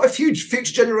 Oh, yeah. What if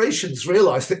future generations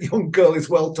realise that Young Girl is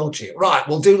well dodgy? Right,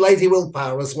 we'll do Lady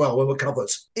Willpower as well when we're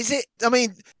covered. Is it? I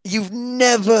mean, you've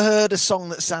never heard a song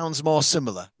that sounds more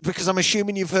similar? Because I'm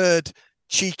assuming you've heard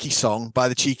Cheeky Song by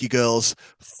the Cheeky Girls,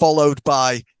 followed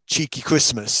by Cheeky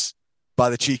Christmas by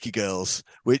the Cheeky Girls,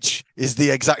 which is the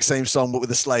exact same song but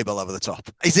with a sleigh bell over the top.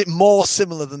 Is it more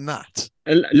similar than that?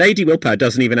 Lady Willpower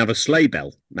doesn't even have a sleigh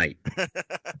bell, mate.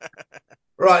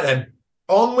 Right then,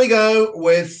 on we go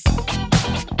with the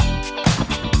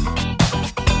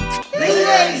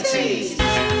 80s.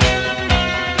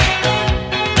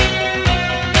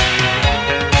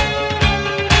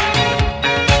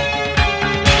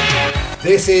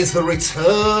 This is the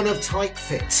return of Tight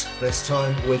Fit, this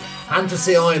time with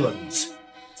Fantasy Island. It's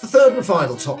the third and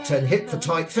final top 10 hit for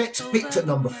Tight Fit, peaked at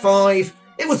number 5.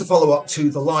 It was the follow-up to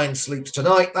The Lion Sleeps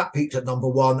Tonight, that peaked at number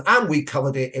 1, and we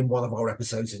covered it in one of our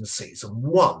episodes in season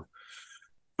 1.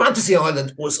 Fantasy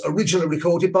Island was originally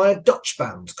recorded by a Dutch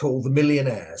band called the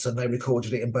Millionaires, and they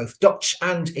recorded it in both Dutch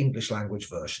and English language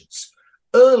versions.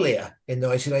 Earlier in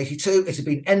 1982, it had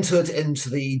been entered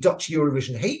into the Dutch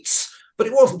Eurovision heats, but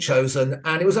it wasn't chosen,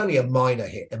 and it was only a minor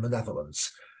hit in the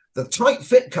Netherlands. The Tight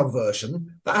Fit cover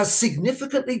version, that has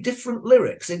significantly different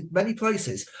lyrics in many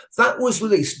places, that was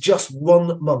released just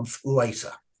 1 month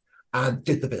later and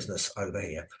did the business over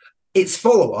here. Its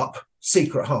follow-up,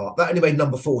 Secret Heart, that only made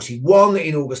number 41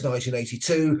 in August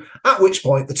 1982, at which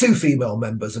point the 2 female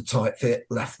members of Tight Fit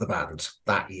left the band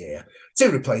that year.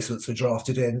 2 replacements were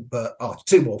drafted in, but after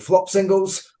 2 more flop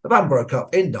singles, the band broke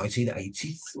up in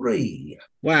 1983.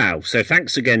 Wow, so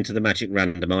thanks again to the Magic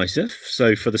Randomizer.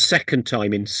 So for the second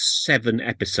time in 7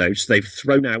 episodes, they've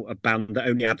thrown out a band that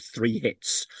only had 3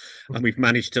 hits, and we've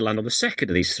managed to land on the second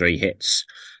of these 3 hits.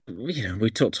 You know,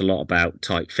 we talked a lot about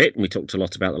Tight Fit, and we talked a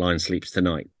lot about The Lion Sleeps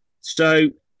Tonight. So,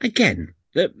 again,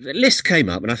 the list came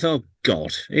up and I thought, oh,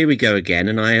 God, here we go again.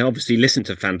 And I obviously listened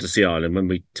to Fantasy Island when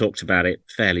we talked about it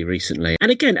fairly recently. And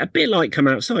again, a bit like Come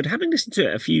Outside, having listened to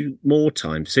it a few more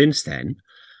times since then,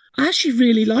 I actually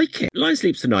really like it. Lion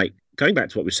Sleeps Tonight, going back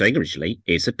to what we were saying originally,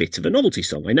 is a bit of a novelty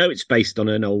song. I know it's based on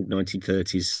an old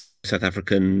 1930s South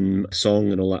African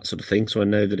song and all that sort of thing. So I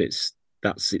know that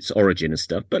that's its origin and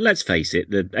stuff. But let's face it,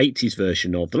 the 80s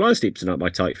version of The Lion Sleeps Tonight by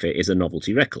Tight Fit is a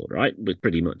novelty record, right? We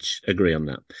pretty much agree on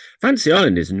that. Fantasy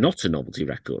Island is not a novelty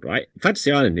record, right?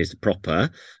 Fantasy Island is the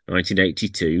proper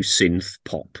 1982 synth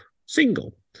pop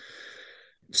single.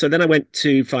 So then I went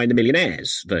to find the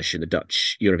Millionaires version, the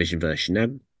Dutch Eurovision version. Now,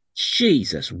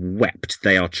 Jesus wept,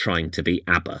 they are trying to be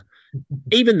ABBA.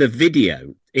 Even the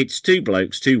video, it's 2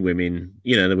 blokes, 2 women,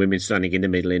 you know, the women standing in the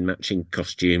middle in matching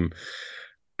costume.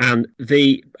 And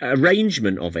the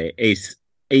arrangement of it is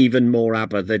even more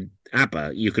ABBA than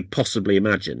ABBA you could possibly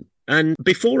imagine. And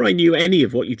before I knew any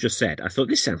of what you just said, I thought,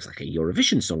 this sounds like a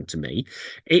Eurovision song to me.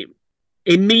 It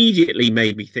immediately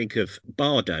made me think of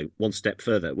Bardo one step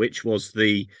further, which was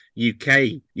the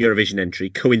UK Eurovision entry,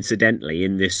 coincidentally,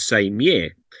 in this same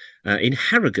year. In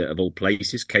Harrogate, of all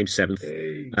places, came seventh,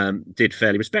 did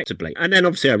fairly respectably. And then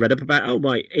obviously I read up about,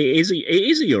 it is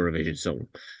a Eurovision song.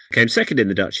 Came second in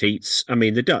the Dutch heats. I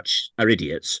mean, the Dutch are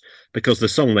idiots because the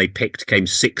song they picked came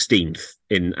 16th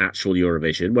in actual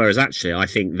Eurovision, whereas actually I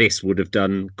think this would have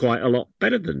done quite a lot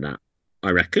better than that,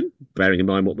 I reckon, bearing in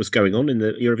mind what was going on in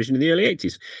the Eurovision in the early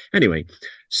 80s. Anyway,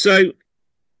 so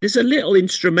there's a little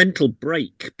instrumental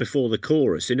break before the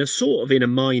chorus in a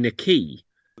minor key.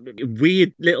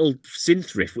 Weird little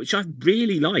synth riff, which I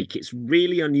really like. It's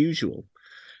really unusual.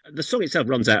 The song itself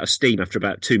runs out of steam after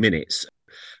about 2 minutes,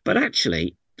 but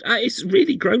actually, it's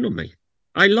really grown on me.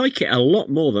 I like it a lot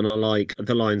more than I like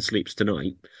The Lion Sleeps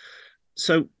Tonight.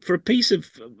 So for a piece of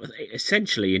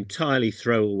essentially entirely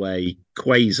throwaway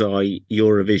quasi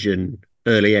Eurovision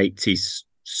early 80s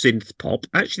synth pop,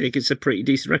 I actually think it's a pretty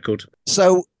decent record.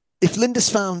 So if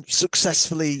Lindisfarne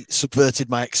successfully subverted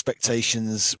my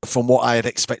expectations from what I had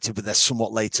expected with their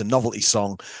somewhat later novelty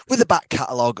song, with a back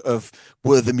catalogue of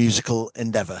Were the Musical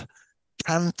Endeavour,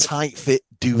 can Tight Fit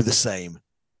do the same?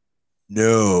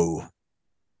 No.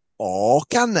 Or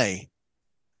can they?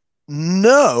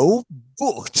 No,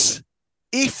 but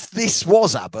if this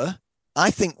was ABBA,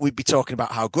 I think we'd be talking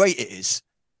about how great it is.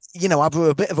 You know, ABBA are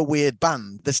a bit of a weird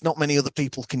band. There's not many other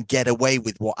people can get away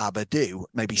with what ABBA do,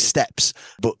 maybe Steps,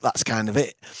 but that's kind of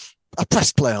it. I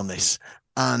pressed play on this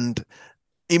and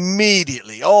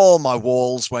immediately all my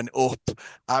walls went up.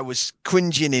 I was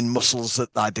cringing in muscles that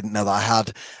I didn't know that I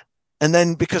had. And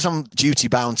then because I'm duty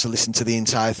bound to listen to the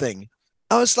entire thing,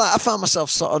 I found myself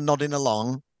sort of nodding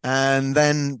along. And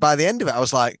then by the end of it, I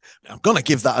was like, I'm going to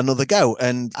give that another go.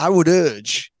 And I would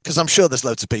urge, because I'm sure there's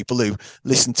loads of people who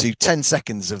listen to 10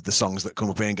 seconds of the songs that come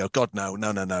up here and go, God, no.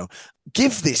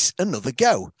 Give this another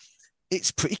go.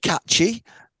 It's pretty catchy.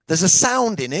 There's a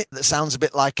sound in it that sounds a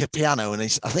bit like a piano. And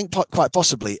I think quite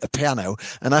possibly a piano.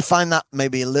 And I find that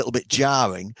maybe a little bit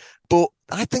jarring. But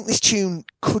I think this tune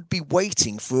could be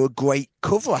waiting for a great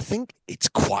cover. I think it's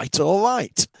quite all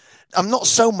right. I'm not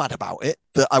so mad about it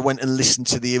that I went and listened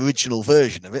to the original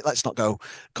version of it. Let's not go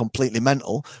completely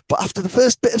mental. But after the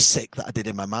first bit of sick that I did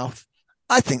in my mouth,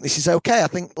 I think this is okay. I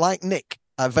think, like Nick,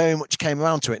 I very much came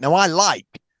around to it. Now, I like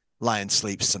Lion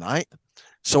Sleeps Tonight.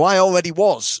 So I already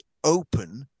was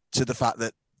open to the fact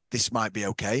that this might be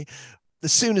okay.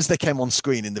 As soon as they came on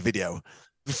screen in the video,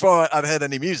 before I'd heard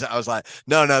any music, I was like,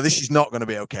 no, this is not going to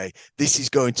be okay. This is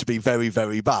going to be very,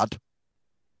 very bad.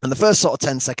 And the first sort of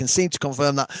 10 seconds seemed to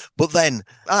confirm that. But then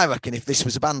I reckon if this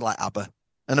was a band like ABBA,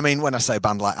 and I mean, when I say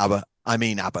band like ABBA, I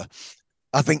mean ABBA,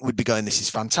 I think we'd be going, this is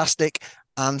fantastic.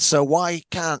 And so why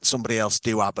can't somebody else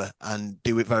do ABBA and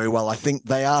do it very well? I think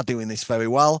they are doing this very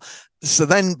well. So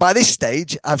then by this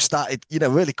stage, I've started,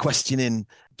 really questioning,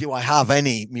 do I have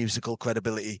any musical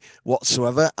credibility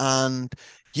whatsoever? And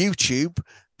YouTube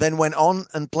then went on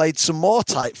and played some more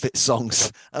Tight Fit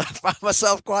songs. And I found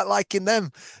myself quite liking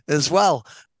them as well.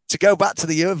 To go back to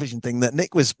the Eurovision thing that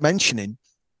Nick was mentioning,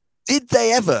 did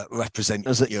they ever represent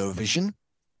us at Eurovision?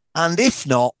 And if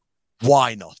not,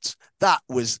 why not? That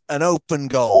was an open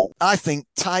goal. I think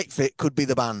Tight Fit could be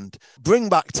the band. Bring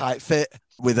back Tight Fit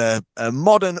with a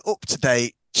modern,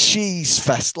 up-to-date cheese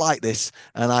fest like this.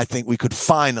 And I think we could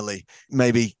finally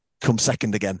maybe come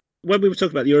second again. When we were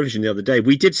talking about the Eurovision the other day,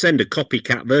 we did send a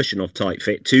copycat version of Tight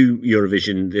Fit to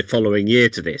Eurovision the following year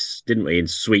to this, didn't we? In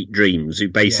Sweet Dreams, who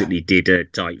basically did a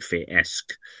Tight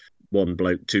Fit-esque one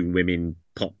bloke, two women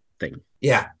pop thing.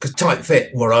 Yeah, because Tight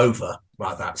Fit were over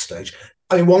at that stage.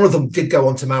 I mean, one of them did go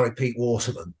on to marry Pete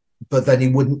Waterman, but then he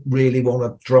wouldn't really want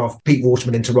to draft Pete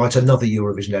Waterman in to write another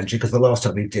Eurovision entry because the last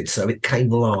time he did so, it came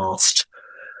last.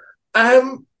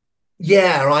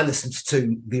 Yeah, I listened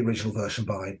to the original version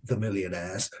by The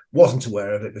Millionaires. Wasn't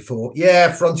aware of it before.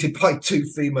 Yeah, fronted by two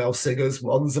female singers.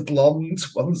 One's a blonde,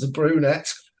 one's a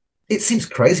brunette. It seems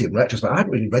crazy in retrospect. I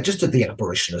hadn't really registered the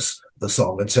aberrationist of the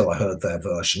song until I heard their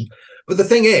version. But the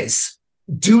thing is,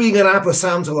 doing an ABBA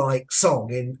sound-alike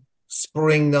song in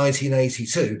spring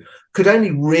 1982 could only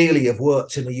really have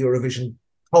worked in a Eurovision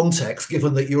context,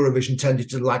 given that Eurovision tended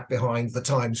to lag behind the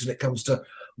times when it comes to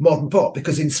modern pop,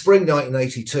 because in spring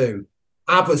 1982,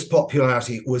 ABBA's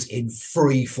popularity was in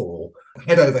free fall.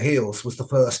 Head Over Heels was the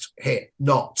first hit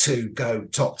not to go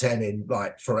top 10 in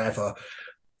forever.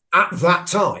 At that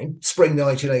time, spring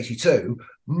 1982,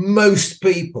 most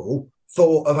people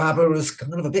thought of ABBA as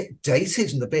kind of a bit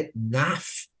dated and a bit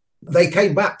naff. They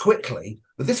came back quickly,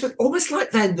 but this was almost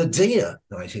like their nadir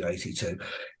 1982.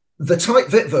 The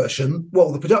Tight Fit version,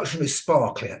 well, the production is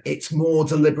sparklier. It's more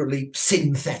deliberately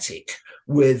synthetic,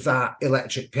 with that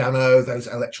electric piano, those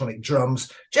electronic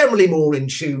drums, generally more in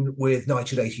tune with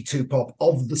 1982 pop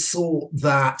of the sort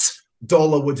that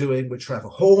Dollar were doing with Trevor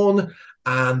Horn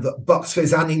and that Bucks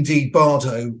Fizz and indeed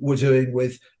Bardo were doing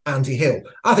with Andy Hill.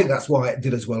 I think that's why it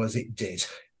did as well as it did.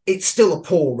 It's still a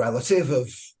poor relative of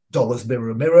Dollar's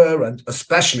Mirror Mirror, and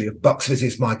especially of Bucks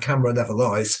Fizz's My Camera Never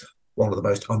Lies, one of the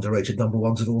most underrated number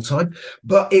ones of all time.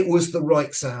 But it was the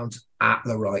right sound at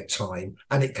the right time,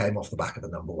 and it came off the back of the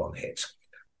number one hit.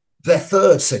 Their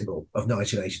third single of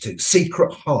 1982,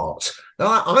 Secret Heart.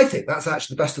 Now, I think that's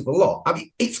actually the best of the lot. I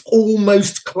mean, it's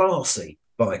almost classy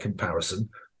by comparison,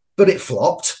 but it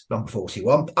flopped, number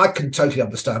 41. I can totally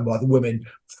understand why the women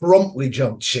promptly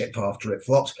jumped ship after it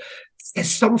flopped. There's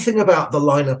something about the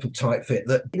lineup of Tight Fit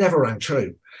that never rang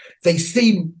true. They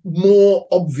seem more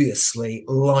obviously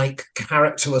like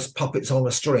characterless puppets on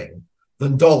a string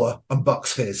than Dollar and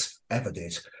Bucks Fizz ever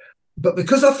did. But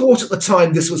because I thought at the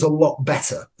time this was a lot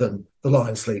better than The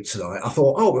Lion Sleeps Tonight, I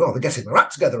thought, oh, well, they're getting their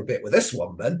act together a bit with this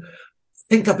one then. I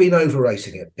think I've been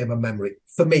overrating it in my memory.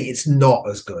 For me, it's not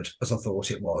as good as I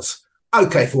thought it was.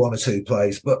 Okay for one or two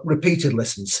plays, but repeated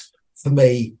listens, for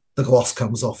me, the gloss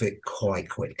comes off it quite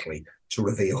quickly to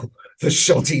reveal the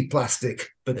shoddy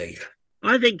plastic beneath.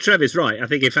 I think Trevor's right. I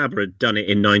think if ABBA had done it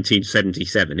in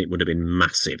 1977, it would have been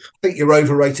massive. I think you're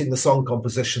overrating the song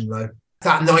composition, though.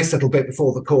 That nice little bit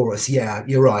before the chorus, yeah,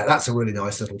 you're right. That's a really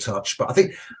nice little touch. But I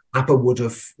think ABBA would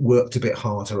have worked a bit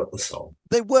harder at the song.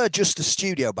 They were just a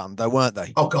studio band, though, weren't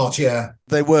they? Oh, God, yeah.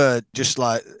 They were just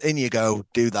like, in you go,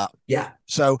 do that. Yeah.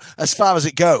 So as far as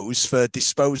it goes for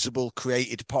disposable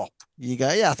created pop, you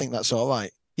go, yeah, I think that's all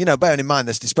right. You know, bearing in mind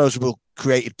there's disposable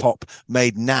created pop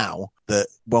made now that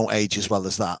won't age as well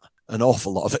as that. An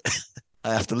awful lot of it.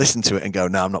 I have to listen to it and go,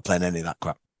 no, I'm not playing any of that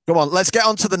crap. Come on, let's get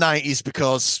on to the 90s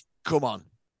because, come on,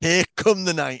 here come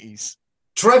the 90s.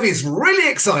 Trevor's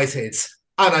really excited,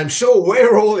 and I'm sure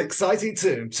we're all excited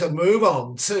too, to move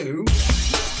on to...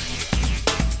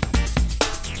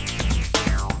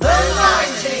 The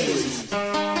 90s!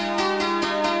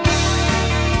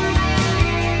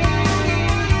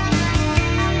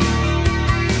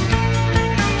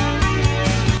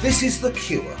 This is The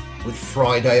Cure with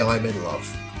Friday I'm in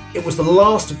Love. It was the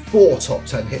last of 4 top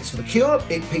 10 hits for The Cure.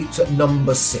 It peaked at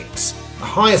number 6. The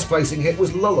highest placing hit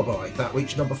was Lullaby. That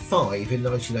reached number 5 in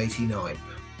 1989.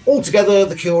 Altogether,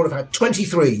 The Cure have had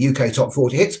 23 UK top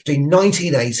 40 hits between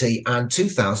 1980 and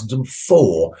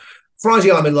 2004.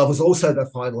 Friday I'm in Love was also their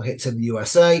final hit in the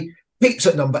USA. Peaked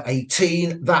at number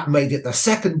 18. That made it their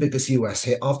second biggest US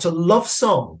hit after Love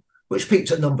Song, which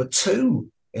peaked at number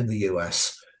 2 in the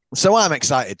US. So I'm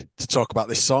excited to talk about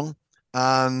this song,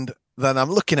 and then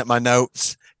I'm looking at my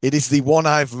notes. It is the one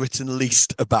I've written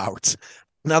least about.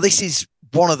 Now, this is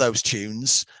one of those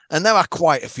tunes, and there are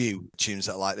quite a few tunes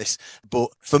that are like this, but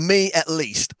for me, at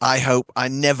least, I hope I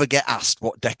never get asked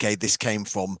what decade this came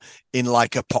from in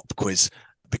like a pop quiz,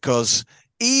 because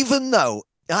even though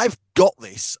I've got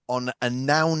this on a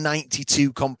Now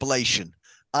 92 compilation,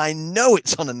 I know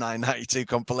it's on a 992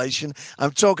 compilation.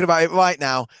 I'm talking about it right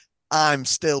now. I'm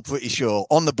still pretty sure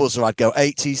on the buzzer I'd go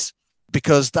 80s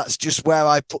because that's just where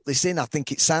I put this in. I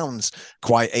think it sounds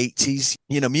quite 80s.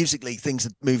 You know, musically things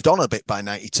had moved on a bit by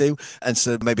 92. And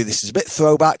so maybe this is a bit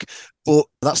throwback, but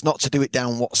that's not to do it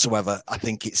down whatsoever. I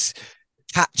think it's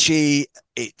catchy.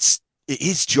 It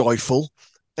is joyful.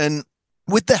 And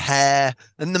with the hair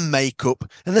and the makeup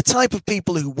and the type of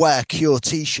people who wear Cure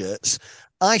t-shirts,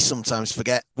 I sometimes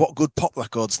forget what good pop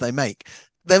records they make.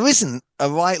 There isn't a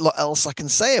right lot else I can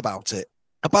say about it.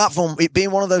 Apart from it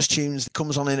being one of those tunes that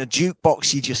comes on in a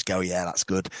jukebox, you just go, yeah, that's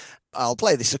good. I'll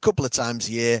play this a couple of times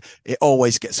a year. It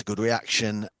always gets a good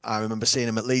reaction. I remember seeing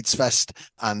them at Leeds Fest,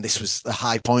 and this was the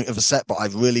high point of a set, but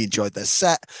I've really enjoyed their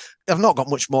set. I've not got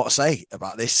much more to say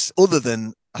about this, other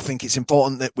than I think it's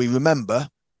important that we remember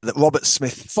that Robert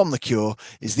Smith from The Cure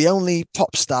is the only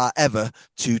pop star ever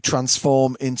to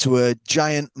transform into a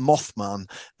giant Mothman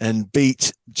and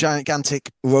beat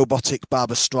gigantic robotic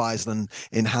Barbra Streisand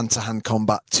in hand-to-hand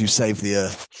combat to save the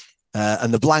Earth.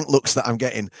 And the blank looks that I'm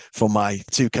getting from my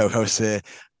two co-hosts here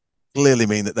clearly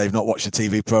mean that they've not watched the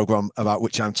TV program about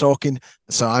which I'm talking.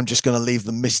 So I'm just going to leave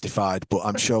them mystified, but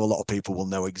I'm sure a lot of people will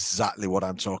know exactly what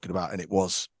I'm talking about. And it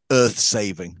was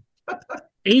earth-saving.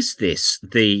 Is this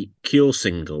the Cure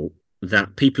single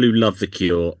that people who love The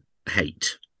Cure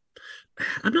hate?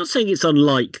 I'm not saying it's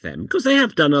unlike them, because they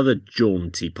have done other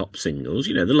jaunty pop singles.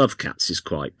 You know, The Love Cats is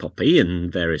quite poppy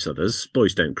and various others.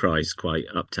 Boys Don't Cry is quite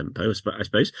up-tempo, I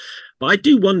suppose. But I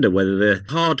do wonder whether the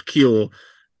hard Cure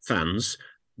fans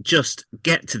just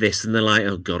get to this and they're like,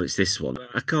 oh, God, it's this one.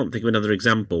 I can't think of another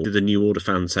example. The New Order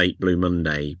fans hate Blue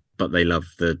Monday, but they love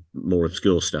the more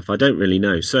obscure stuff. I don't really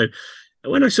know. So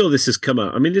when I saw this has come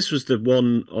up, I mean, this was the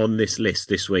one on this list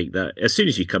this week that as soon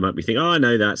as you come up, you think, oh, I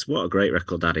know what a great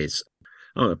record that is.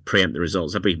 I'm going to preempt the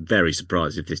results. I'd be very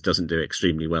surprised if this doesn't do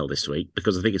extremely well this week,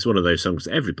 because I think it's one of those songs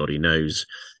that everybody knows.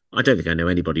 I don't think I know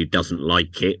anybody who doesn't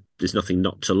like it. There's nothing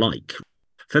not to like.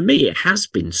 For me, it has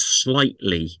been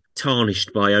slightly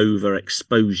tarnished by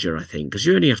overexposure, I think, because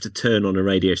you only have to turn on a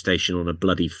radio station on a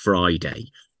bloody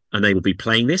Friday and they will be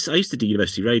playing this. I used to do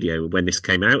university radio when this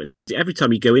came out. Every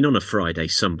time you go in on a Friday,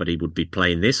 somebody would be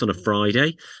playing this on a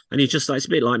Friday. And you're just like, it's a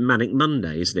bit like Manic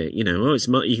Monday, isn't it? You know,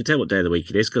 you can tell what day of the week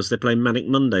it is because they're playing Manic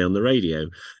Monday on the radio.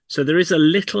 So there is a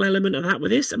little element of that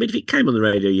with this. I mean, if it came on the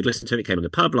radio, you'd listen to it. It came on the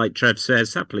pub, like Trev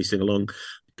says, happily sing along.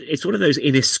 It's one of those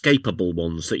inescapable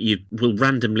ones that you will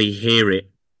randomly hear it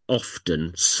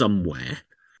often somewhere.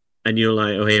 And you're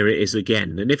like, oh, here it is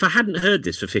again. And if I hadn't heard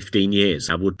this for 15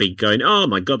 years, I would be going, oh,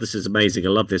 my God, this is amazing. I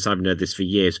love this. I haven't heard this for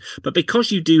years. But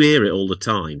because you do hear it all the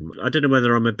time, I don't know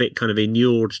whether I'm a bit kind of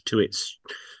inured to its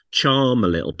charm a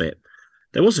little bit.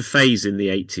 There was a phase in the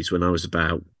 80s when I was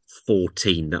about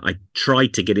 14 that I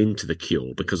tried to get into The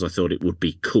Cure because I thought it would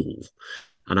be cool.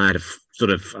 And I had a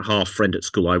sort of half friend at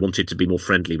school I wanted to be more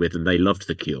friendly with, and they loved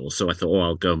The Cure. So I thought, oh,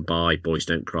 I'll go and buy Boys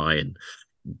Don't Cry and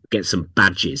get some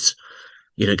badges.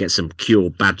 You know, get some Cure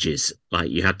badges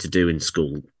like you had to do in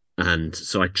school. And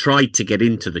so I tried to get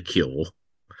into The Cure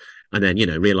and then, you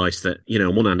know, realised that, you know,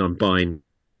 on one hand I'm buying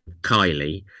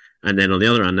Kylie and then on the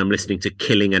other hand I'm listening to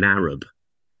Killing an Arab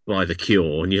by The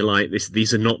Cure. And you're like,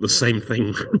 these are not the same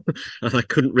thing. And I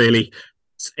couldn't really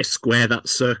square that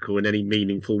circle in any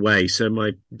meaningful way. So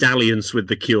my dalliance with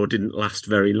The Cure didn't last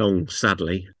very long,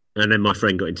 sadly. And then my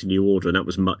friend got into New Order and that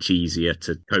was much easier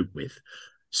to cope with.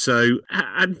 So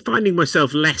I'm finding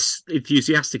myself less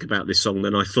enthusiastic about this song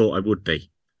than I thought I would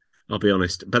be. I'll be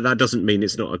honest. But that doesn't mean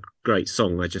it's not a great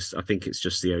song. I think it's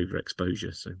just the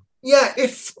overexposure. So yeah,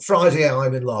 if Friday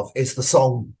I'm in Love is the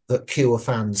song that Cure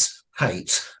fans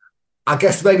hate, I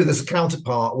guess maybe there's a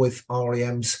counterpart with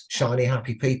R.E.M's Shiny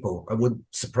Happy People. It wouldn't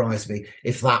surprise me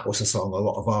if that was a song a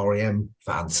lot of R.E.M.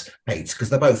 fans hate, because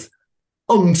they're both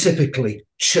untypically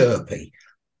chirpy.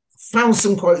 Found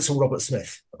some quotes from Robert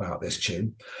Smith about this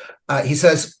tune. He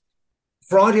says,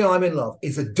 Friday I'm in Love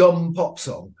is a dumb pop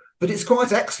song, but it's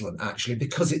quite excellent, actually,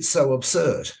 because it's so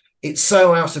absurd. It's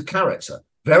so out of character,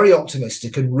 very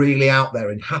optimistic and really out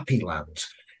there in happy land.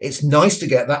 It's nice to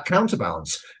get that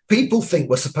counterbalance. People think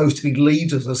we're supposed to be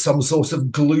leaders of some sort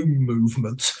of gloom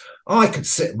movement. I could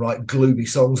sit and write gloomy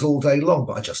songs all day long,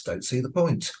 but I just don't see the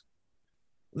point.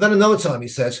 Then another time he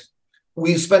said,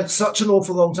 we spent such an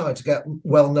awful long time to get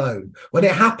well known. When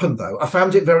it happened, though, I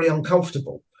found it very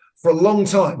uncomfortable. For a long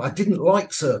time, I didn't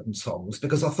like certain songs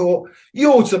because I thought,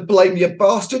 you're to blame, you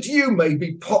bastard. You made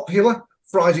me popular.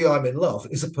 Friday I'm in Love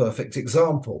is a perfect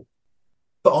example.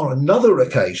 But on another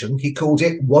occasion, he called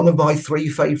it one of my 3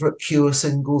 favourite Cure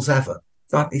singles ever.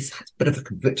 That is a bit of a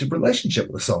conflicted relationship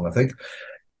with the song, I think.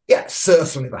 Yeah,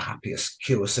 certainly the happiest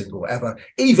Cure single ever,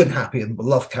 even happier than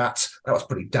Love Cats. That was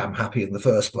pretty damn happy in the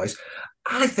first place.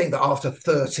 I think that after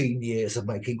 13 years of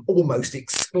making almost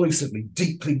exclusively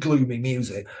deeply gloomy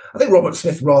music, I think Robert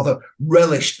Smith rather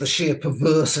relished the sheer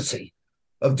perversity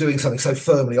of doing something so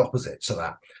firmly opposite to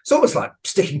that. It's almost like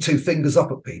sticking 2 fingers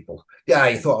up at people. Yeah,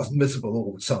 you thought I was miserable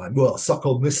all the time. Well, suck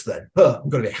on this then. I'm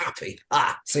going to be happy.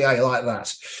 See how you like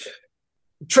that.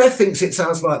 Trev thinks it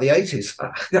sounds like the 80s.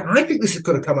 I think this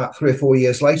could have come out 3 or 4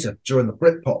 years later during the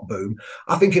Britpop boom.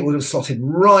 I think it would have slotted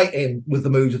right in with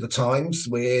the mood of the times,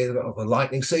 with the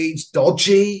Lightning Seeds,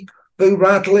 Dodgy, Boo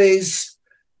Radleys.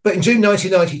 But in June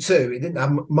 1992, it didn't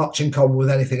have much in common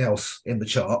with anything else in the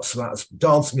charts. That's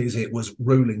dance music was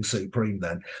ruling supreme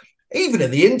then. Even in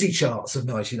the indie charts of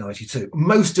 1992,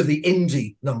 most of the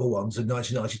indie number ones of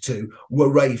 1992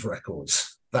 were rave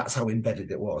records. That's how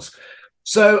embedded it was.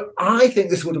 So I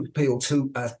think this would have appealed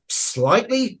to a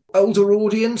slightly older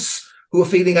audience who were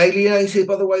feeling alienated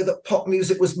by the way that pop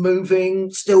music was moving,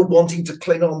 still wanting to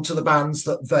cling on to the bands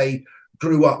that they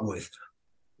grew up with.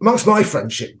 Amongst my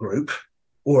friendship group,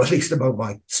 or at least among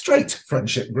my straight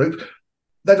friendship group,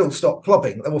 they'd all stopped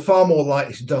clubbing. They were far more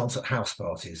likely to dance at house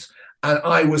parties. And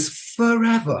I was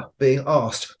forever being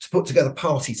asked to put together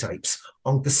party tapes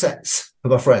on cassettes for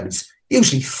my friends,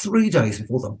 usually 3 days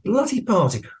before the bloody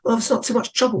party. Well, it's not too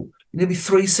much trouble. You'll be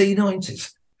 3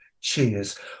 C90s.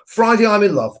 Cheers. Friday I'm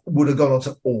in Love would have gone on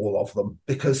to all of them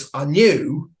because I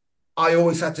knew I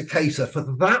always had to cater for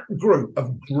that group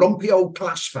of grumpy old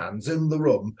Clash fans in the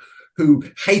room who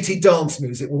hated dance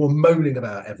music and were moaning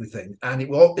about everything. And it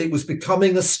was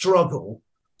becoming a struggle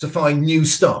to find new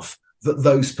stuff that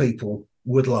those people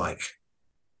would like.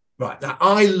 Right, now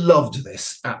I loved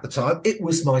this at the time. It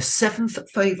was my 7th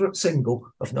favourite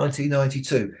single of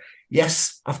 1992.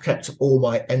 Yes, I've kept all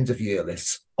my end of year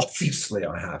lists. Obviously,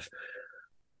 I have.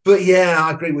 But yeah,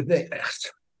 I agree with Nick.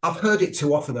 I've heard it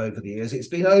too often over the years. It's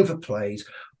been overplayed.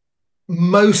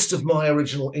 Most of my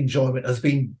original enjoyment has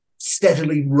been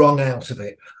steadily wrung out of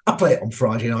it. I play it on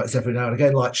Friday nights every now and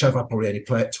again. Like Chev, I probably only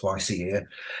play it twice a year.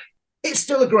 It's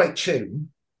still a great tune,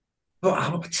 but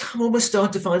I'm almost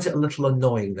starting to find it a little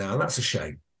annoying now. And that's a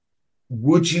shame.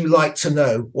 Would you like to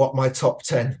know what my top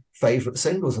 10 favourite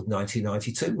singles of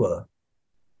 1992 were?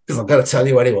 Because I'm going to tell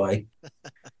you anyway.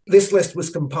 This list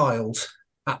was compiled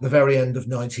at the very end of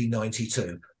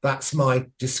 1992. That's my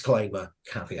disclaimer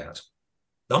caveat.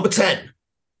 Number 10,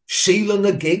 Sheila and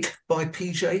the Gig by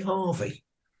PJ Harvey.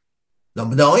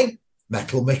 Number 9,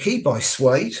 Metal Mickey by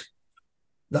Suede.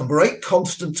 Number 8,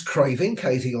 Constant Craving,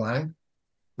 Katie Lang.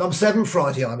 Number 7,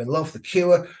 Friday I'm in Love, The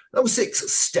Cure. Number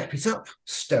 6, Step It Up,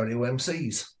 Stereo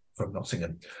MCs from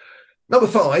Nottingham. Number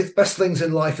 5, Best Things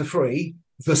in Life Are Free,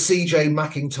 the CJ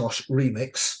McIntosh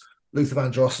remix, Luther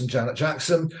Vandross and Janet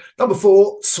Jackson. Number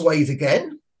 4, Suede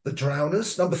Again, The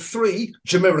Drowners. Number 3,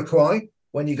 Jamiroquai,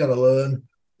 When You're Gonna Learn.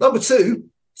 Number 2,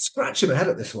 scratching my head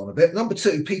at this one a bit. Number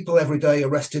 2, People Everyday,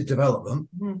 Arrested Development.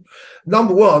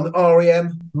 Number 1,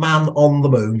 REM, Man on the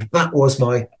Moon. That was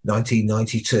my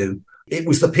 1992. It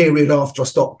was the period after I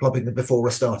stopped clubbing and before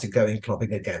I started going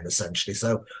clubbing again, essentially.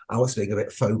 So I was being a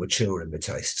bit faux mature in my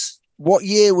tastes. What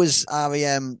year was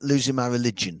REM Losing My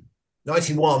Religion?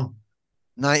 91.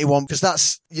 91, because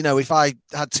that's, if I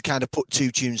had to kind of put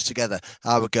two tunes together,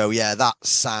 I would go, yeah, that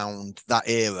sound, that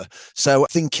era. So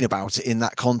thinking about it in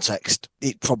that context,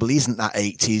 it probably isn't that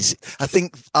 80s. I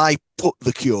think I put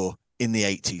The Cure in the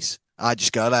 80s. I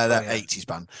just go, that 80s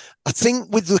band. I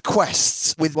think with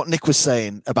requests, with what Nick was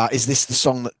saying about, is this the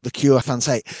song that The Cure fans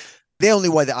hate? The only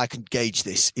way that I can gauge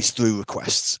this is through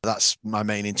requests. That's my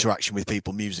main interaction with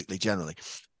people musically generally.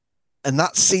 And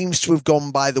that seems to have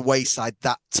gone by the wayside,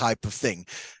 that type of thing.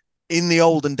 In the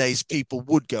olden days, people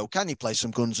would go, can you play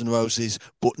some Guns N' Roses,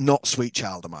 but not Sweet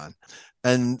Child of Mine?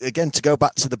 And again, to go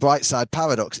back to the Bright Side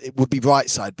paradox, it would be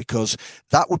Bright Side, because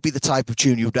that would be the type of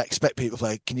tune you would expect people to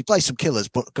play. Can you play some Killers?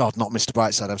 But God, not Mr.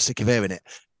 Brightside. I'm sick of hearing it.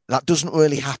 That doesn't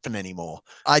really happen anymore.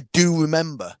 I do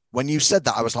remember when you said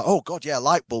that, I was like, oh God, yeah,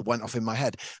 light bulb went off in my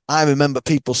head. I remember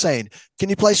people saying, can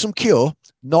you play some Cure?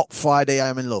 Not Friday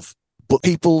I'm in Love. But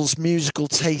people's musical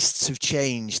tastes have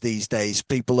changed these days.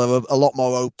 People are a lot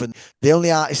more open. The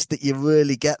only artists that you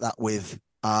really get that with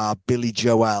are Billy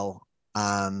Joel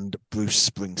and Bruce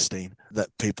Springsteen, that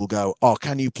people go, oh,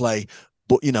 can you play?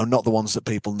 But, not the ones that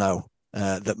people know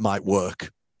that might work.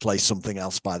 Play something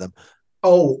else by them.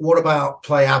 Oh, what about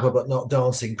play ABBA but not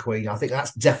Dancing Queen? I think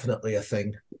that's definitely a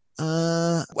thing.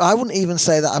 I wouldn't even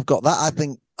say that I've got that. I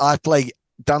think I play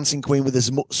Dancing Queen with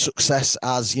as much success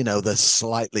as, the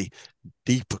slightly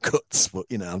deeper cuts, but,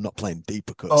 I'm not playing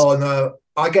deeper cuts. Oh, no.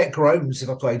 I get groans if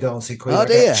I play Dancing Queen. Oh, I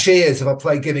get cheers if I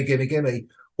play Gimme, Gimme, Gimme,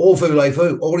 or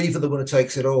Voulez-Vous, or even The Winner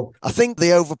Takes It All. I think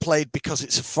they overplayed because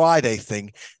it's a Friday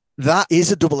thing. That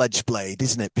is a double-edged blade,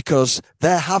 isn't it? Because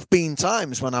there have been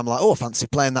times when I'm like, oh, I fancy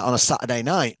playing that on a Saturday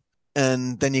night.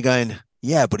 And then you're going,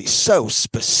 yeah, but it's so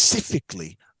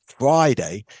specifically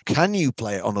Friday. Can you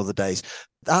play it on other days?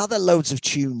 Are there loads of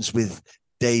tunes with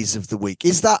days of the week?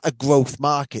 Is that a growth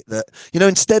market that,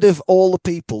 instead of all the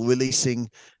people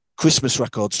releasing Christmas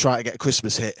records, trying to get a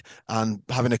Christmas hit and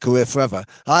having a career forever,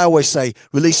 I always say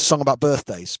release a song about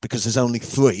birthdays, because there's only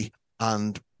 3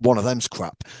 and one of them's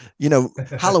crap.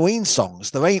 Halloween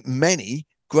songs, there ain't many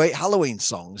great Halloween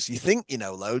songs. You think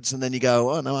loads, and then you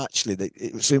go, oh no, actually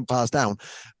it soon passes down.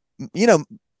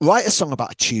 Write a song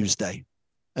about a Tuesday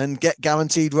and get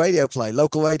guaranteed radio play,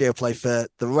 local radio play for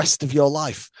the rest of your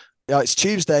life. It's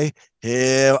Tuesday.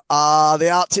 Here are the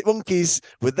Arctic Monkeys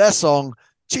with their song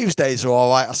Tuesdays Are All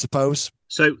Right, I suppose.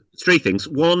 So 3 things.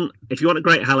 1, if you want a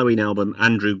great Halloween album,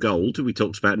 Andrew Gold, who we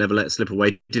talked about, Never Let It Slip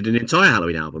Away, did an entire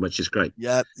Halloween album, which is great.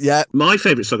 Yeah. My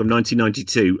favourite song of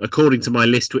 1992, according to my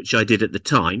list, which I did at the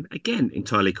time, again,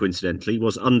 entirely coincidentally,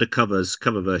 was Undercover's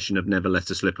cover version of Never Let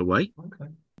Her Slip Away.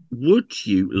 Okay. Would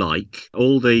you like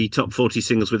all the top 40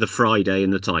 singles with a Friday in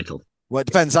the title? Well, it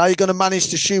depends. Are you going to manage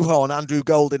to shoehorn Andrew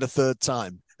Gold in a third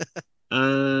time?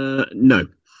 No.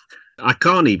 I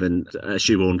can't even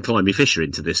shoehorn Climby Fisher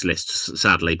into this list,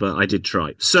 sadly, but I did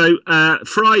try. So,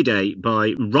 Friday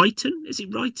by Wrighton. Is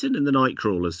it Wrighton and the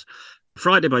Nightcrawlers?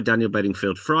 Friday by Daniel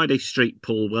Bedingfield. Friday Street,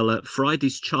 Paul Weller.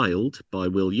 Friday's Child by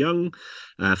Will Young.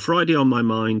 Friday on My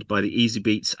Mind by the Easy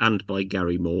Beats and by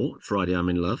Gary Moore. Friday I'm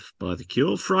in Love by The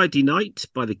Cure. Friday Night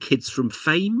by the Kids from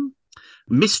Fame.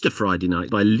 Mr. Friday Night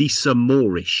by Lisa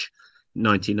Moorish.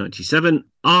 1997.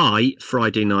 I,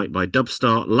 Friday Night by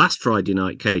Dubstar. Last Friday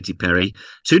Night, Katy Perry.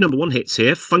 2 number one hits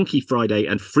here, Funky Friday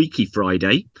and Freaky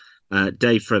Friday.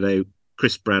 Dave Fredo,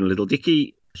 Chris Brown, Little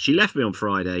Dicky. She Left Me on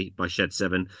Friday by Shed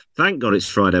 7. Thank God It's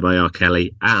Friday by R.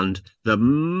 Kelly. And the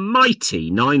mighty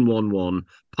 911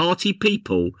 Party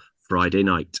People, Friday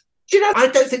Night. Do you know, I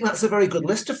don't think that's a very good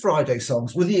list of Friday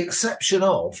songs, with the exception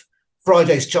of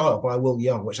Friday's Child by Will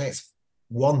Young, which I think is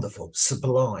wonderful,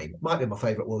 sublime. Might be my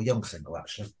favourite Will Young single,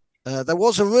 actually. There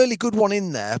was a really good one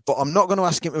in there, but I'm not going to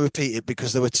ask him to repeat it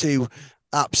because there were two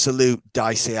absolute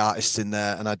dicey artists in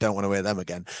there, and I don't want to hear them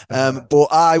again. But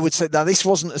I would say that this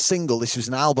wasn't a single. This was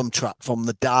an album track from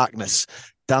The Darkness.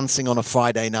 Dancing on a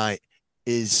Friday Night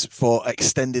is, for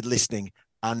extended listening,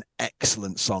 an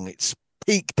excellent song. It's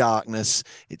peak darkness.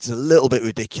 It's a little bit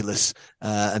ridiculous.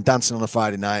 And Dancing on a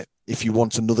Friday Night, if you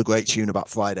want another great tune about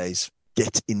Fridays,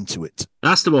 get into it.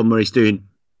 That's the one where he's doing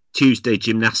Tuesday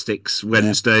gymnastics,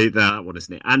 Wednesday, that one,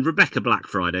 isn't it? And Rebecca Black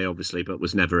Friday, obviously, but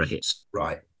was never a hit.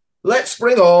 Right. Let's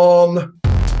bring on The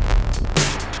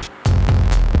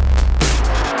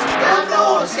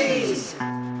Naughties.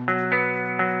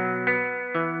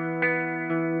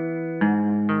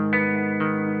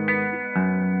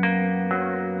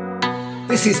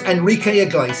 This is Enrique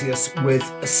Iglesias with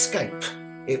Escape.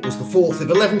 It was the fourth of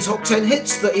 11 top 10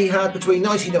 hits that he had between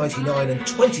 1999 and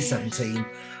 2017,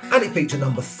 and it peaked at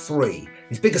number 3.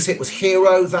 His biggest hit was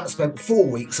Hero. That spent 4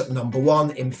 weeks at number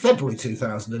 1 in February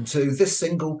 2002. This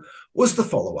single was the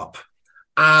follow-up.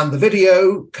 And the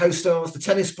video co-stars the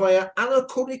tennis player Anna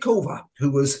Kournikova,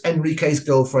 who was Enrique's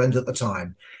girlfriend at the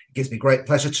time. It gives me great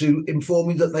pleasure to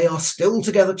inform you that they are still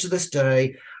together to this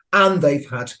day, and they've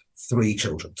had 3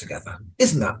 children together.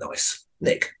 Isn't that nice?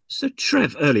 Nick? So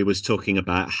Trev earlier was talking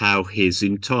about how his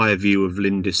entire view of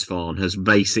Lindisfarne has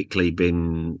basically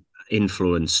been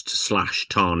influenced /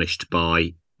 tarnished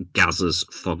by Gazza's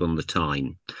Fog on the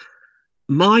Tyne.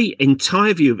 My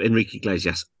entire view of Enrique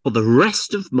Iglesias for the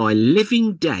rest of my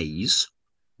living days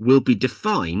will be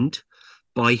defined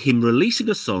by him releasing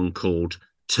a song called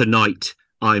Tonight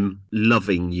I'm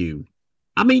Loving You.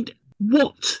 I mean,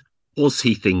 what was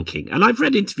he thinking? And I've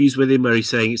read interviews with him where he's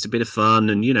saying it's a bit of fun,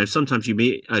 and sometimes you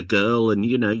meet a girl and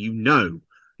you know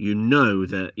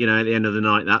that at the end of the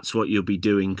night that's what you'll be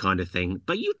doing, kind of thing.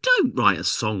 But you don't write a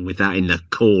song with that in the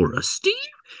chorus, do you?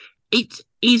 It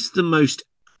is the most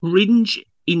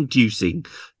cringe-inducing,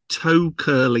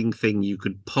 toe-curling thing you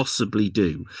could possibly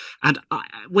do. And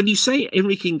when you say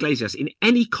Enrique Iglesias in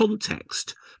any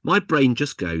context, my brain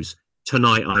just goes,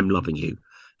 Tonight I'm Loving You.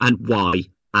 And why?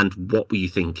 And what were you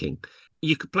thinking?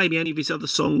 You could play me any of his other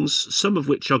songs, some of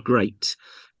which are great.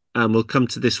 And we'll come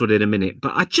to this one in a minute.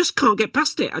 But I just can't get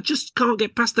past it. I just can't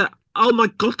get past that. Oh, my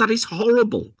God, that is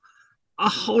horrible. A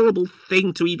horrible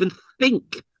thing to even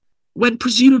think. When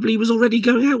presumably he was already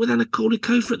going out with Anna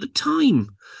Kournikova at the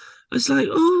time. It's like,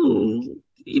 oh,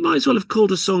 you might as well have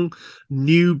called a song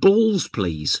New Balls,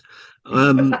 Please.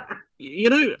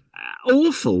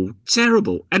 Awful,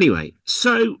 terrible. Anyway,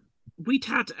 so we'd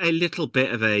had a little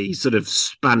bit of a sort of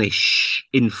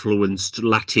Spanish-influenced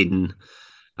Latin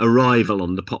arrival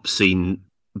on the pop scene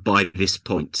by this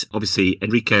point. Obviously,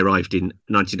 Enrique arrived in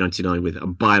 1999 with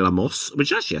Bailamos,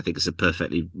 which actually I think is a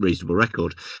perfectly reasonable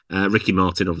record. Ricky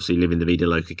Martin, obviously, Living the Vida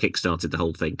Loca, kickstarted the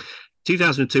whole thing.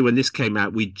 2002, when this came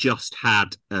out, we just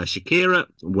had Shakira,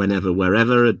 Whenever,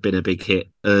 Wherever, had been a big hit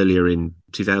earlier in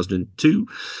 2002.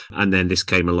 And then this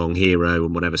came along, Hero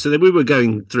and whatever. So then we were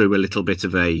going through a little bit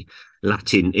of a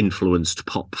Latin-influenced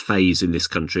pop phase in this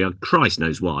country. And Christ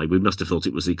knows why. We must have thought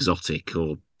it was exotic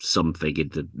or something in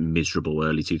the miserable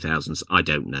early 2000s. I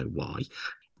don't know why.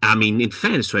 I mean, in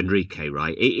fairness to Enrique,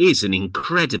 right, it is an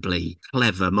incredibly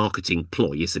clever marketing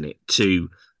ploy, isn't it, to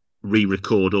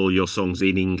re-record all your songs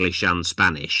in English and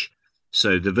Spanish.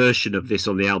 So the version of this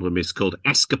on the album is called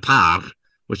Escapar,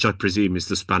 which I presume is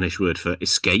the Spanish word for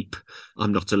escape.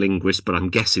 I'm not a linguist, but I'm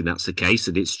guessing that's the case.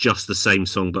 And it's just the same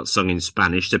song, but sung in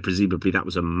Spanish. So presumably that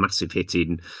was a massive hit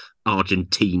in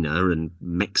Argentina and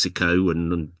Mexico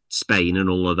and Spain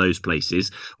and all of those places,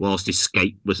 whilst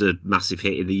Escape was a massive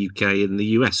hit in the UK and the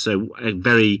US. So a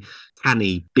very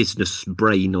canny business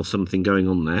brain or something going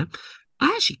on there. I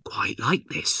actually quite like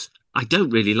this. I don't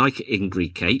really like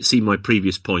Enrique. See my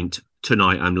previous point,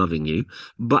 Tonight I'm Loving You.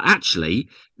 But actually,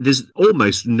 there's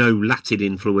almost no Latin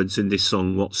influence in this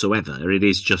song whatsoever. It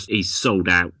is just he's sold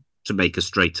out to make a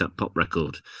straight-up pop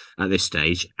record at this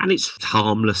stage. And it's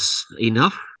harmless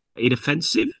enough,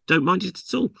 inoffensive. Don't mind it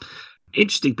at all.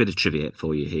 Interesting bit of trivia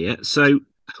for you here. So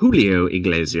Julio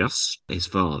Iglesias, his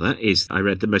father, is, I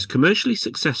read, the most commercially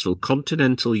successful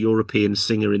continental European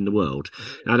singer in the world.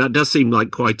 Now, that does seem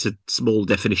like quite a small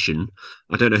definition.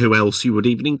 I don't know who else you would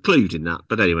even include in that.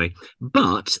 But anyway,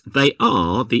 but they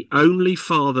are the only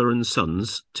father and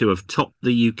sons to have topped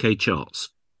the UK charts,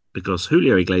 because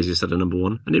Julio Iglesias had a number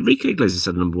one and Enrique Iglesias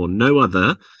had a number one. No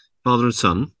other father and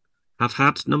son have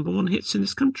had number one hits in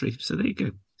this country. So there you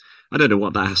go. I don't know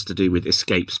what that has to do with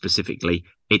Escape specifically.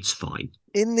 It's fine.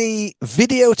 In the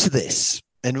video to this,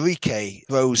 Enrique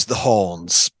throws the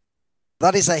horns.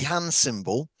 That is a hand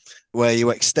symbol where you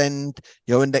extend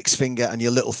your index finger and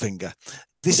your little finger.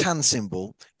 This hand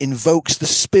symbol invokes the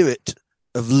spirit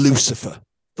of Lucifer,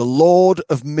 the Lord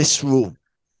of Misrule.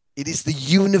 It is the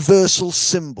universal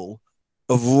symbol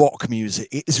of rock music.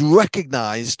 It is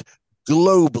recognized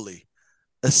globally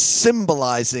as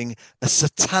symbolizing a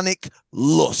satanic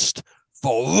lust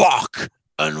for rock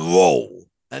and roll.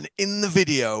 And in the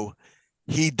video,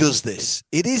 he does this.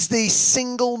 It is the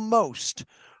single most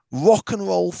rock and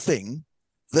roll thing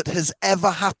that has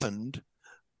ever happened,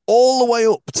 all the way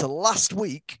up to last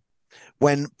week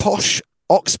when posh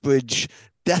Oxbridge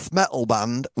death metal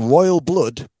band Royal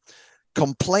Blood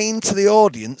complained to the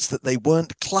audience that they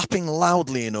weren't clapping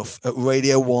loudly enough at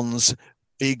Radio 1's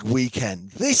big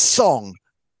weekend. This song,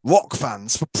 rock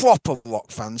fans, for proper rock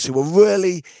fans who are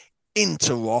really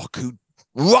into rock, who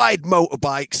ride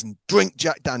motorbikes and drink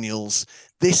Jack Daniels,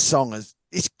 this song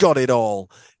it's got it all.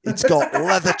 It's got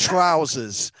leather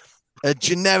trousers, a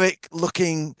generic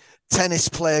looking tennis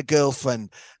player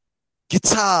girlfriend,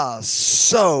 guitars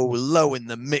so low in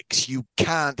the mix you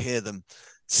can't hear them,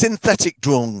 synthetic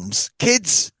drums.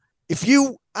 Kids, if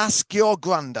you ask your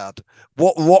granddad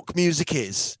what rock music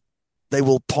is, they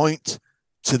will point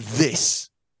to this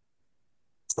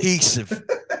piece of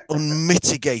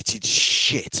unmitigated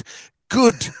shit.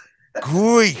 Good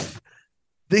grief.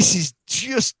 This is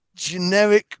just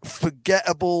generic,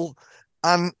 forgettable,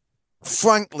 and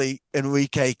frankly,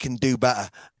 Enrique can do better.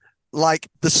 Like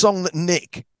the song that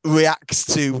Nick reacts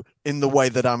to in the way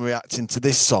that I'm reacting to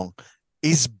this song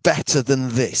is better than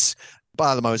this.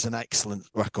 Barlow is an excellent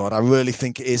record. I really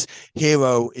think it is.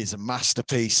 Hero is a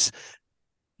masterpiece.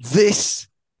 This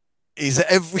is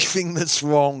everything that's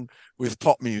wrong with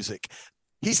pop music.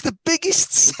 He's the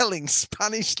biggest selling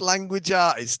Spanish language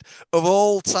artist of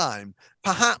all time.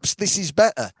 Perhaps this is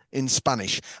better in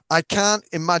Spanish. I can't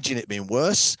imagine it being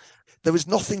worse. There was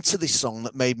nothing to this song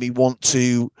that made me want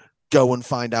to go and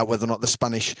find out whether or not the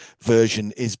Spanish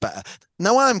version is better.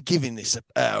 Now, I'm giving this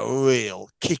a real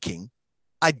kicking.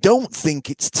 I don't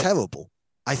think it's terrible.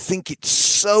 I think it's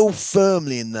so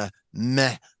firmly in the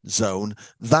meh zone.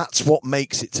 That's what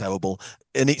makes it terrible.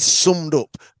 And it's summed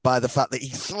up by the fact that he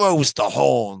throws the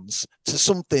horns to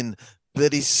something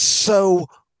that is so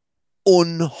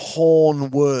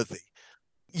unhorn worthy.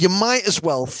 You might as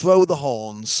well throw the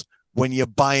horns when you're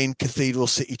buying Cathedral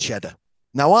City cheddar.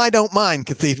 Now, I don't mind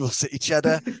Cathedral City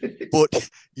cheddar, but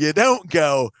you don't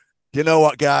go, you know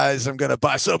what, guys, I'm going to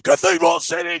buy some Cathedral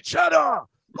City cheddar.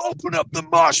 Open up the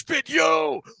mosh pit,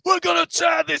 yo. We're going to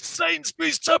tear this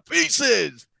Sainsbury's to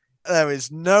pieces. There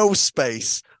is no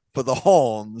space for the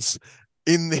horns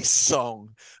in this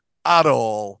song at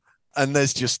all. And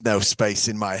there's just no space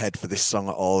in my head for this song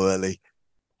at all, really.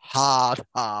 Hard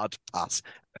pass.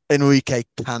 Enrique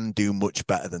can do much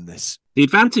better than this. The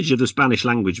advantage of the Spanish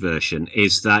language version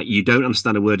is that you don't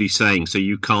understand a word he's saying, so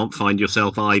you can't find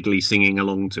yourself idly singing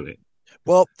along to it.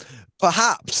 Well,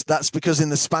 perhaps that's because in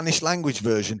the Spanish language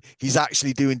version, he's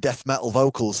actually doing death metal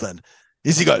vocals then.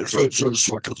 Is he going...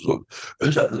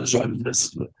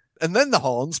 And then the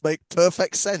horns make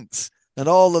perfect sense. And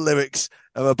all the lyrics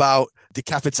are about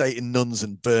decapitating nuns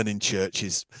and burning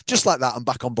churches. Just like that, I'm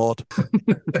back on board.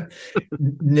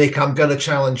 Nick, I'm going to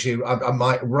challenge you.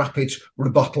 My rapid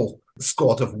rebuttal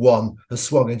squad of one has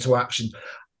swung into action.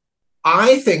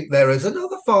 I think there is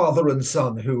another father and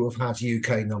son who have had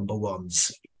UK number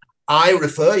ones. I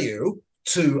refer you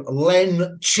to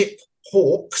Len Chip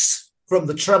Hawkes from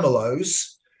the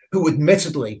Tremolos, who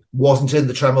admittedly wasn't in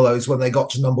the Tremolos when they got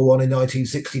to number one in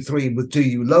 1963 with Do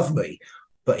You Love Me?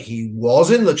 But he was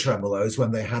in the Tremolos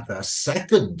when they had their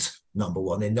second number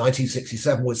one in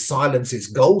 1967 with Silence is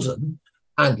Golden.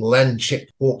 And Len Chip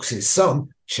Hawkes' son,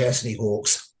 Chesney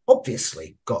Hawkes,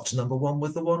 obviously got to number one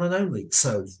with the one and only.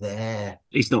 So there.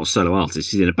 He's not a solo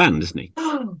artist. He's in a band, isn't he?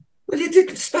 Oh, well, you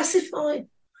didn't specify.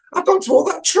 I've gone to all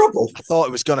that trouble. I thought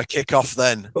it was going to kick off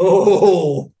then.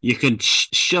 Oh. You can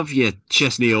shove your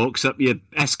Chesney Hawkes up your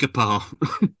escapade.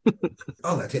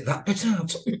 I'll edit that bit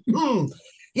out.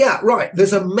 Yeah, right.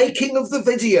 There's a making of the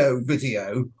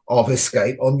video of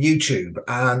Escape on YouTube,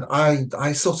 and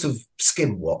I sort of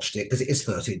skim watched it because it is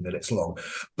 13 minutes long.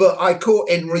 But I caught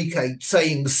Enrique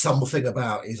saying something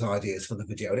about his ideas for the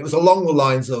video, and it was along the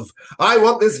lines of, "I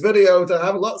want this video to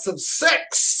have lots of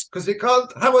sex because you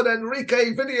can't have an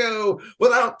Enrique video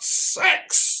without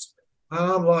sex." And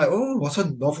I'm like, oh, what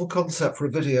a novel concept for a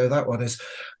video that one is.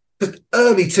 The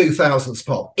early 2000s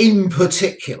pop, in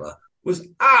particular, was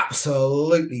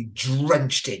absolutely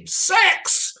drenched in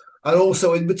sex and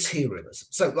also in materialism.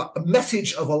 So like, a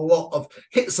message of a lot of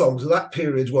hit songs of that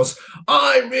period was,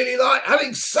 I really like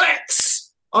having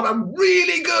sex and I'm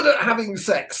really good at having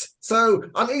sex. So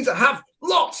I need to have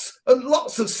lots and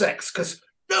lots of sex because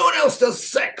no one else does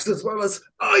sex as well as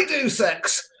I do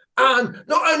sex. And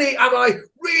not only am I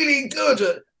really good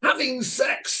at having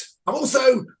sex, I'm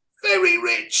also very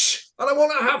rich and I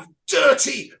want to have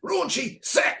dirty, raunchy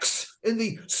sex in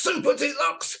the super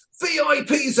deluxe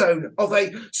VIP zone of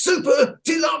a super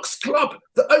deluxe club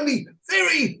that only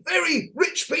very, very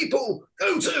rich people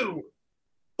go to.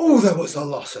 Oh, there was a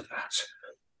lot of that.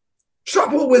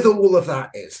 Trouble with all of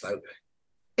that is, though,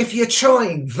 if you're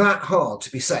trying that hard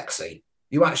to be sexy,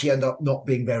 you actually end up not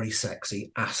being very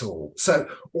sexy at all. So,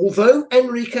 although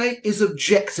Enrique is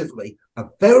objectively a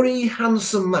very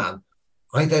handsome man,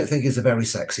 I don't think he's a very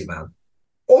sexy man.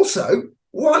 Also,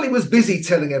 while he was busy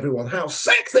telling everyone how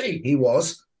sexy he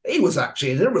was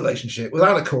actually in a relationship with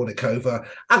Anna Kournikova,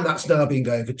 and that's now been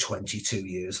going for 22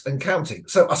 years and counting.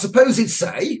 So I suppose he'd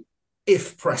say,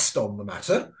 if pressed on the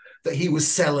matter, that he was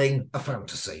selling a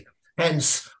fantasy.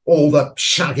 Hence, all the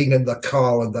shagging in the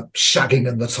car and the shagging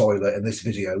in the toilet in this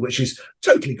video, which is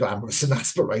totally glamorous and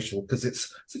aspirational because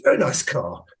it's a very nice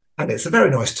car and it's a very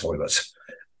nice toilet.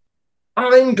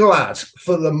 I'm glad,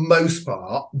 for the most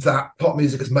part, that pop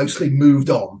music has mostly moved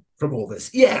on from all this.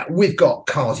 Yeah, we've got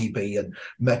Cardi B and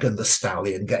Megan Thee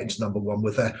Stallion getting to number one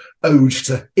with their ode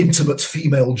to intimate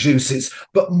female juices,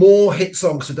 but more hit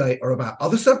songs today are about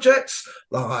other subjects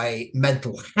like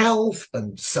mental health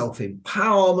and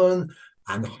self-empowerment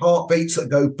and heartbeats that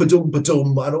go ba-dum,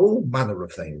 ba-dum, and all manner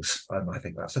of things. And I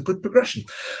think that's a good progression.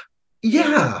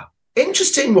 Yeah,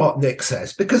 interesting what Nick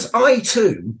says, because I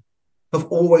too have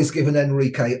always given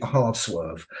Enrique a hard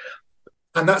swerve.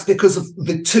 And that's because of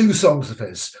the two songs of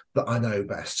his that I know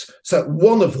best. So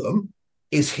one of them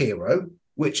is Hero,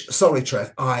 which, sorry,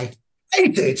 Trev, I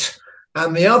hated.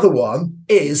 And the other one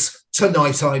is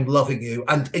Tonight I'm Loving You.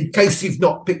 And in case you've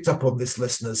not picked up on this,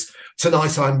 listeners,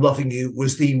 Tonight I'm Loving You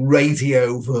was the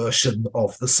radio version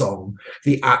of the song.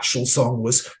 The actual song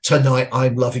was Tonight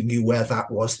I'm Loving You, where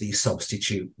that was the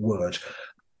substitute word.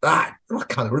 That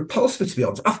kind of repulsed me, to be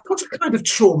honest. I've got a kind of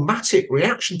traumatic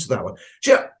reaction to that one.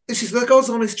 Yeah, this is the God's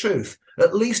honest truth.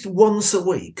 At least once a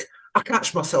week, I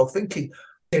catch myself thinking,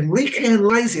 Enrique and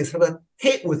Iglesias have a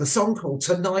hit with a song called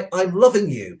Tonight I'm Loving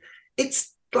You.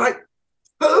 It's like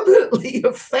permanently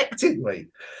affected me.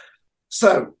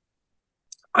 So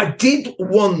I did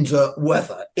wonder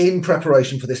whether, in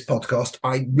preparation for this podcast,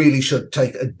 I really should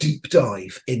take a deep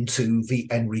dive into the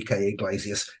Enrique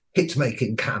Iglesias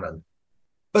hit-making canon.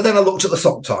 But then I looked at the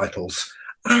song titles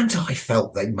and I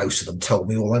felt that most of them told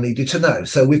me all I needed to know.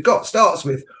 So starts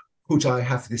with Could I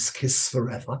Have This Kiss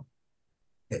Forever?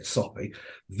 It's soppy.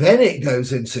 Then it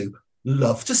goes into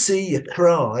Love to See You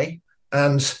Cry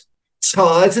and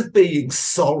Tired of Being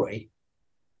Sorry.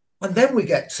 And then we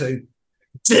get to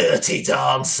Dirty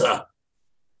Dancer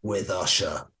with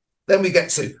Usher. Then we get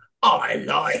to I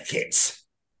Like It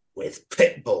with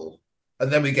Pitbull.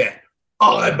 And then we get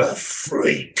I'm a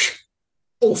Freak,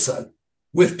 also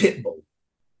with Pitbull.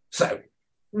 So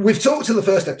we've talked in the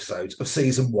first episode of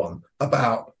season 1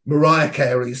 about Mariah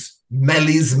Carey's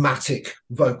melismatic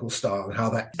vocal style and how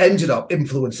that ended up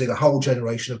influencing a whole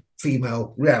generation of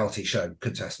female reality show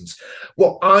contestants.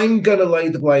 Well, I'm going to lay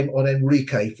the blame on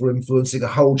Enrique for influencing a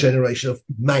whole generation of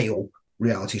male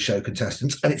reality show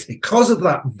contestants. And it's because of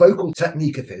that vocal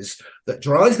technique of his that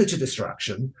drives me to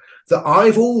distraction that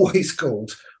I've always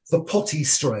called the potty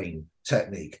strain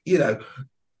technique. You know,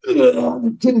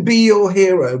 can be your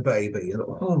hero, baby, and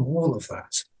all of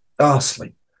that.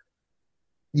 Ghastly.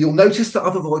 You'll notice that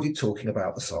I've avoided talking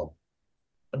about the song.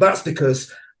 That's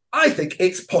because I think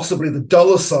it's possibly the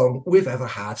dullest song we've ever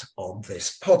had on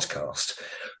this podcast.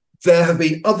 There have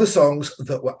been other songs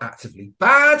that were actively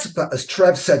bad, but as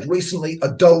Trev said recently, a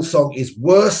dull song is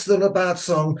worse than a bad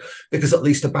song because at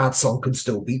least a bad song can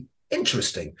still be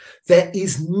interesting. There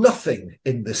is nothing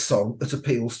in this song that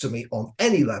appeals to me on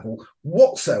any level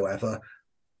whatsoever,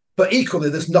 but equally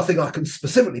there's nothing I can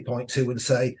specifically point to and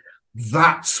say,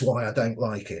 that's why I don't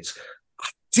like it.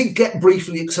 did get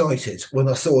briefly excited when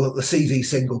I saw that the CD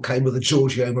single came with a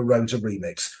Giorgio Moroder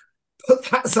remix. But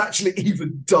that's actually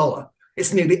even duller.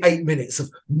 It's nearly 8 minutes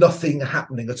of nothing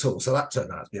happening at all. So that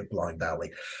turned out to be a blind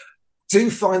alley. Do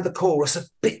find the chorus a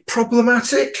bit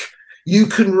problematic. You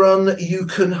can run, you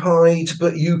can hide,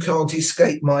 but you can't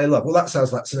escape my love. Well, that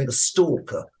sounds like something a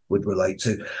stalker would relate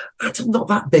to. I'm not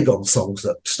that big on songs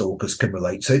that stalkers can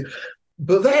relate to.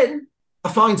 But then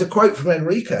I find a quote from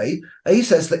Enrique. He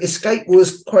says that Escape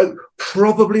was, quote,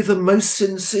 probably the most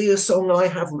sincere song I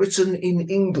have written in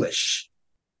English.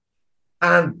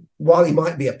 And while he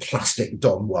might be a plastic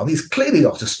Don Juan, he's clearly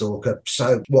not a stalker.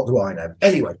 So what do I know?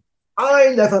 Anyway, I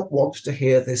never want to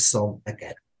hear this song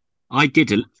again. I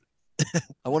didn't.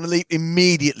 I want to leap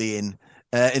immediately in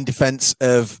defense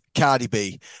of Cardi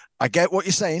B. I get what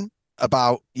you're saying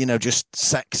about, just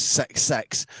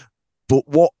sex. But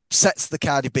what sets the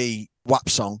Cardi B WAP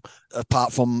song,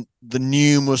 apart from the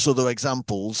numerous other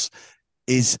examples,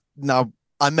 is, now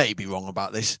I may be wrong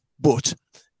about this, but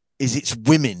is it's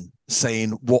women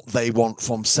saying what they want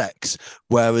from sex,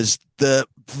 whereas the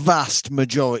vast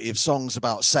majority of songs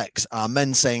about sex are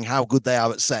men saying how good they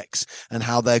are at sex and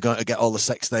how they're going to get all the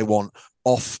sex they want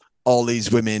off all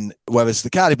these women, whereas the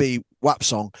Cardi B WAP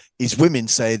song is women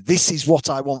saying, this is what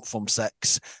I want from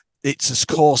sex. It's as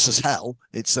coarse as hell.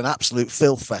 It's an absolute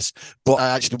filth fest. But I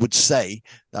actually would say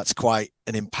that's quite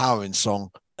an empowering song,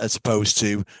 as opposed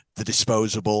to the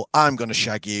disposable, I'm going to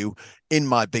shag you in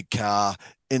my big car,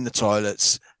 in the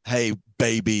toilets. Hey,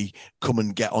 baby, come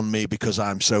and get on me because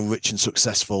I'm so rich and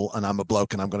successful and I'm a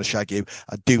bloke and I'm going to shag you.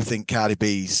 I do think Cardi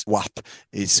B's WAP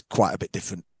is quite a bit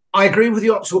different. I agree with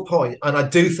you up to a point, and I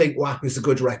do think WAP is a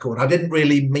good record. I didn't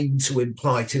really mean to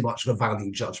imply too much of a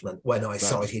value judgment when I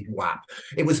cited WAP.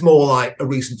 It was more like a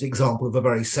recent example of a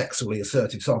very sexually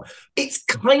assertive song. It's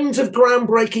kind of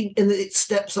groundbreaking in that it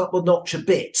steps up a notch a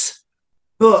bit,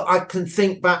 but I can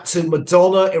think back to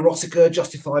Madonna, Erotica,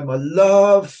 Justify My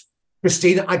Love,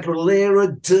 Christina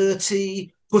Aguilera,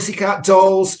 Dirty, Pussycat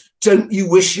Dolls, Don't You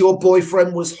Wish Your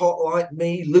Boyfriend Was Hot Like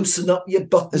Me, Loosen Up Your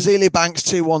Button. Azealia Banks,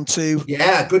 212.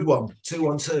 Yeah, good one,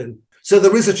 212. So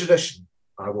there is a tradition,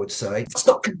 I would say. It's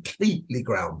not completely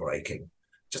groundbreaking.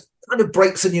 Just kind of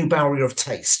breaks a new barrier of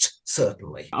taste,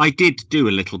 certainly. I did do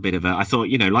a little bit of I thought,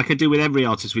 like I do with every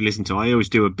artist we listen to, I always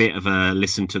do a bit of a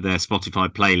listen to their Spotify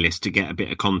playlist to get a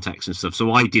bit of context and stuff.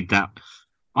 So I did that.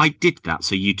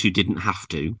 So you two didn't have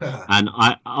to. And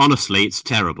honestly, it's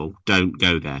terrible. Don't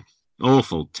go there.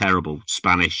 Awful, terrible,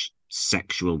 Spanish,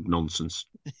 sexual nonsense.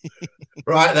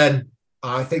 Right then,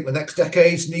 I think the next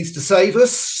decade needs to save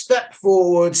us. Step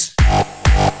forward. The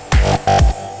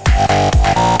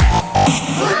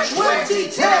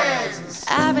 2010s.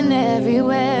 I've been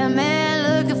everywhere,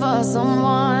 man, looking for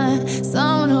someone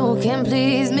who can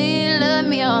please me, love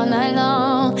me all night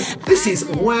long. This is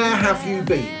Where Have You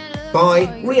Been by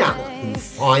Rihanna, who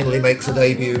finally makes a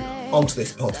debut onto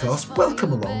this podcast.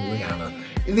 Welcome along, Rihanna.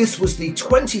 This was the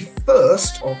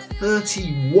 21st of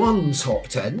 31 top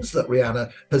 10s that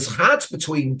Rihanna has had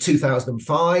between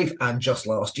 2005 and just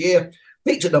last year.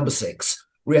 Peaked at number 6.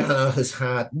 Rihanna has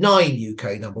had 9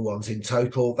 UK number ones in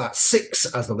total. That's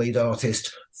 6 as the lead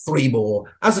artist, 3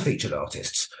 more as a featured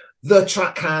artist. The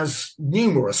track has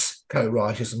numerous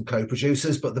co-writers and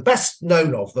co-producers, but the best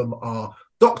known of them are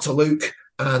Dr. Luke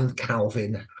and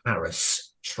Calvin Harris.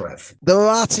 Trev. There are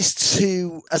artists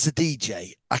who, as a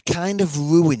DJ, are kind of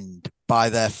ruined by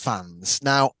their fans.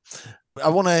 Now, I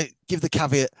want to give the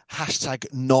caveat,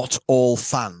 #not all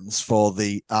fans for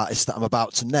the artists that I'm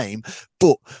about to name.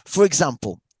 But, for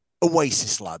example,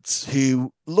 Oasis lads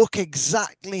who look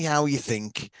exactly how you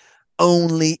think,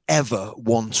 only ever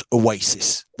want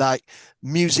Oasis. Like,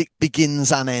 music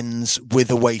begins and ends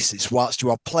with Oasis. Whilst you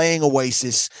are playing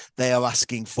Oasis, they are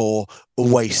asking for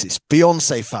Oasis.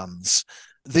 Beyonce fans,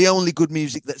 the only good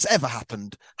music that's ever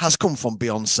happened has come from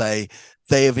Beyonce.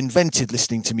 They have invented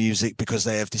listening to music because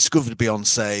they have discovered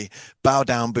Beyonce. Bow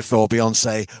down before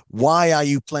Beyonce. Why are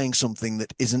you playing something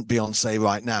that isn't Beyonce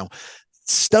right now?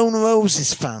 Stone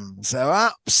Roses fans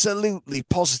are absolutely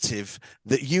positive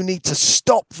that you need to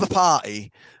stop the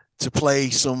party to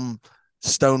play some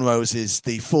Stone Roses,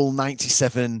 the full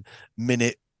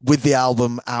 97-minute with the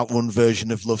album outrun version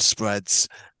of Love Spreads.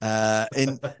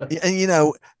 And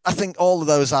I think all of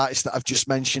those artists that I've just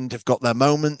mentioned have got their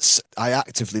moments. I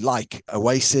actively like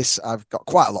Oasis. I've got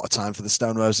quite a lot of time for the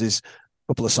Stone Roses.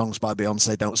 A couple of songs by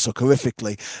Beyonce don't suck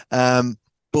horrifically.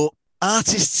 But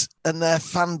artists and their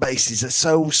fan bases are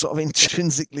so sort of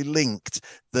intrinsically linked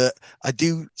that I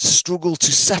do struggle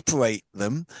to separate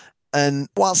them. And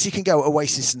whilst you can go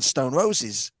Oasis and Stone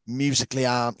Roses musically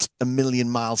aren't a million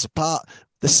miles apart,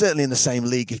 they're certainly in the same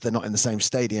league if they're not in the same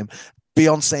stadium.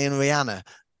 Beyonce and Rihanna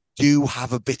do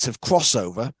have a bit of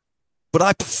crossover, but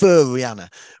I prefer Rihanna.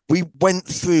 We went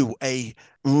through a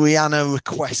Rihanna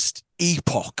request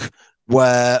epoch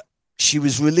where she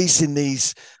was releasing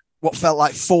these what felt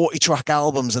like 40-track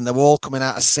albums, and they were all coming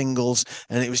out as singles,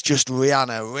 and it was just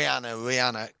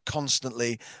Rihanna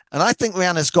constantly. And I think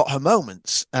Rihanna's got her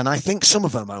moments, and I think some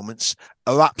of her moments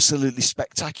are absolutely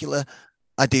spectacular.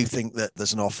 I do think that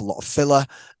there's an awful lot of filler.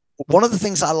 One of the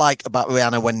things I like about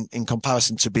Rihanna when in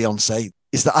comparison to Beyonce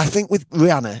is that I think with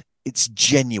Rihanna, it's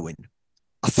genuine.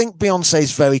 I think Beyonce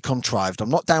is very contrived.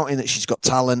 I'm not doubting that she's got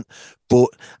talent, but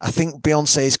I think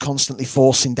Beyonce is constantly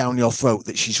forcing down your throat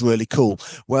that she's really cool.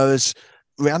 Whereas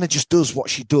Rihanna just does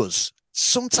what she does.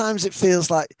 Sometimes it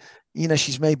feels like,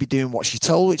 she's maybe doing what she's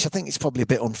told, which I think is probably a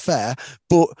bit unfair.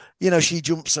 But, she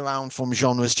jumps around from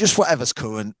genres, just whatever's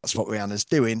current. That's what Rihanna's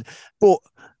doing. But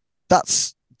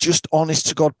that's just honest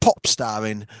to God pop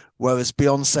starring. Whereas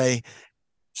Beyonce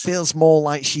feels more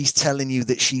like she's telling you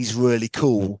that she's really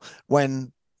cool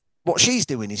when what she's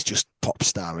doing is just pop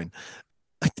starring.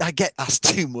 I get asked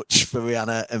too much for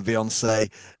Rihanna and Beyonce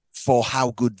for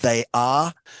how good they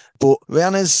are, but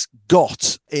Rihanna's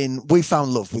got in We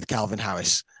Found Love with Calvin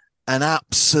Harris an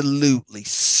absolutely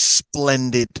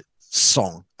splendid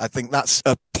song. I think that's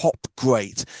a pop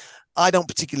great. I don't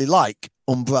particularly like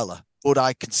Umbrella, but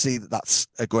I can see that that's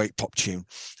a great pop tune.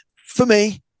 For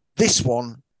me, this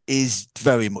one is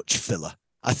very much filler.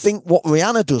 I think what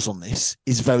Rihanna does on this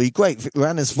is very great.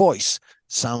 Rihanna's voice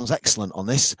sounds excellent on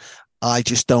this. I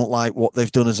just don't like what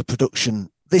they've done as a production.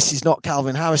 This is not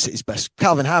Calvin Harris at his best.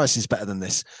 Calvin Harris is better than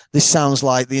this. This sounds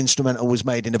like the instrumental was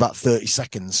made in about 30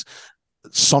 seconds.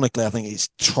 Sonically, I think it's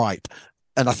tripe.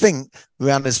 And I think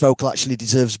Rihanna's vocal actually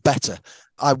deserves better.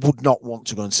 I would not want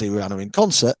to go and see Rihanna in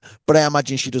concert, but I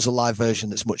imagine she does a live version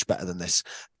that's much better than this.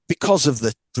 Because of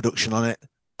the production on it,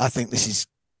 I think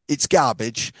it's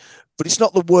garbage, but it's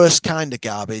not the worst kind of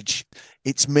garbage.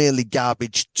 It's merely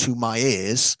garbage to my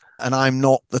ears, and I'm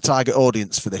not the target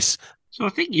audience for this. So I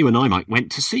think you and I, Mike,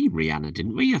 went to see Rihanna,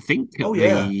 didn't we? I think at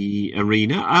the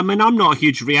arena. I mean, I'm not a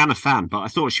huge Rihanna fan, but I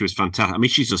thought she was fantastic. I mean,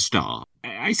 she's a star.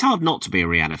 It's hard not to be a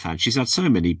Rihanna fan. She's had so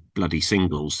many bloody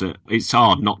singles that it's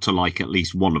hard not to like at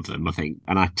least one of them, I think.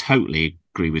 And I totally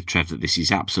agree with Trev that this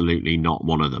is absolutely not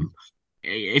one of them.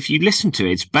 If you listen to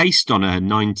it, it's based on a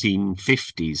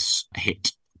 1950s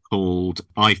hit called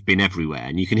I've Been Everywhere,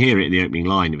 and you can hear it in the opening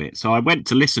line of it. So I went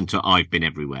to listen to I've Been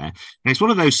Everywhere, and it's one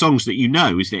of those songs that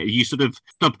is that you sort of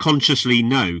subconsciously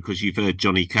know because you've heard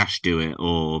Johnny Cash do it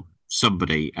or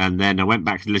somebody, and then I went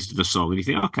back to listen to the song and you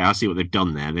think, okay, I see what they've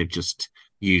done there. They've just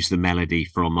used the melody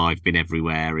from I've Been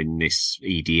Everywhere in this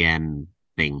EDM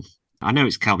thing. I know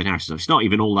it's Calvin Harris, so it's not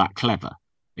even all that clever.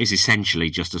 It's essentially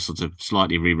just a sort of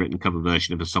slightly rewritten cover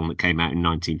version of a song that came out in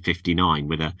 1959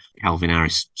 with a Calvin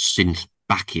Harris synth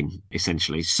backing,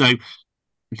 essentially. So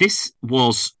this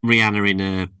was Rihanna in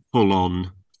a full-on,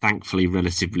 thankfully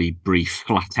relatively brief,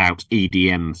 flat-out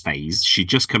EDM phase. She'd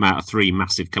just come out of 3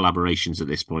 massive collaborations at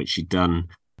this point. She'd done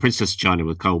Princess of China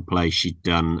with Coldplay. She'd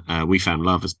done We Found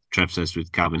Love, as Trev says,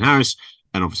 with Calvin Harris.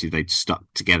 And obviously they'd stuck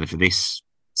together for this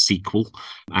sequel.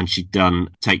 And she'd done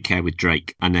Take Care with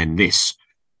Drake. And then this.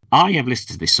 I have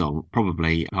listened to this song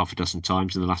probably half a dozen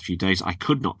times in the last few days. I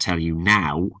could not tell you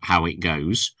now how it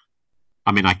goes.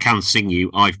 I mean, I can sing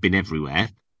you I've Been Everywhere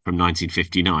from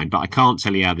 1959, but I can't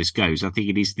tell you how this goes. I think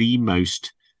it is the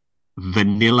most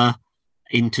vanilla,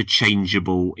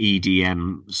 interchangeable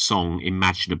EDM song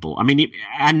imaginable. I mean,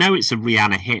 I know it's a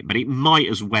Rihanna hit, but it might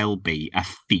as well be a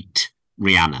feat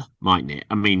Rihanna, mightn't it?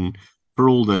 I mean, for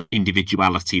all the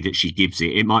individuality that she gives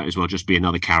it, it might as well just be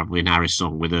another Calvin Harris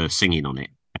song with her singing on it.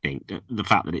 I think the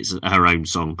fact that it's her own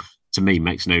song, to me,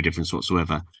 makes no difference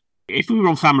whatsoever. If we were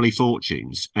on Family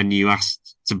Fortunes and you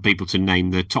asked some people to name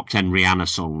the top 10 Rihanna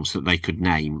songs that they could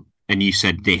name, and you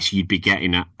said this, you'd be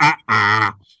getting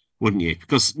a wouldn't you?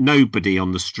 Because nobody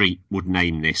on the street would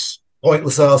name this.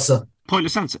 Pointless answer.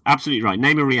 Pointless answer. Absolutely right.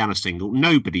 Name a Rihanna single.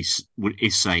 Nobody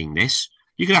is saying this.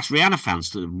 You could ask Rihanna fans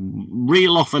to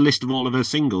reel off a list of all of her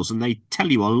singles, and they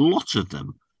tell you a lot of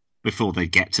them before they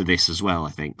get to this as well,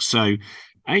 I think. So,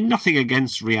 I mean, nothing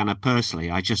against Rihanna personally.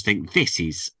 I just think this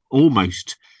is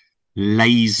almost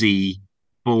lazy,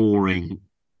 boring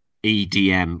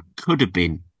EDM. Could have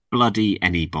been bloody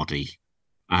anybody.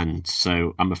 And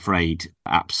so I'm afraid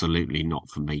absolutely not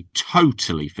for me.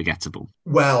 Totally forgettable.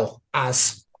 Well,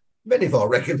 as many of our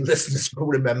regular listeners will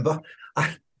remember,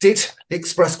 I did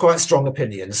express quite strong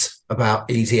opinions about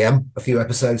EDM a few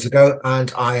episodes ago,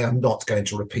 and I am not going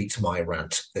to repeat my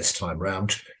rant this time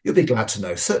round. You'll be glad to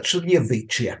know. Search the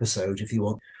Avicii episode if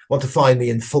you want to find me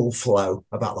in full flow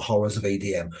about the horrors of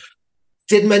EDM.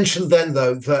 Did mention then,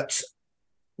 though, that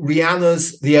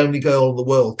Rihanna's The Only Girl in the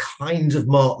World kind of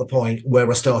marked the point where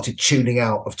I started tuning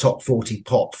out of top 40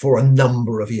 pop for a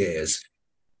number of years.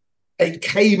 It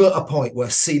came at a point where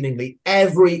seemingly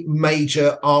every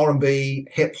major R&B,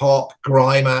 hip-hop,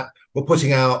 grime act were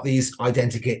putting out these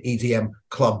identikit EDM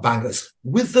club bangers,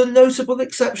 with the notable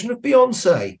exception of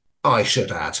Beyonce, I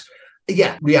should add.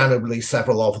 Yeah, Rihanna released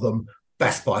several of them.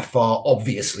 Best by far,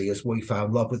 obviously, as We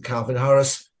Found Love with Calvin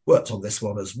Harris. Worked on this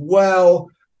one as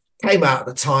well. Came out at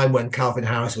the time when Calvin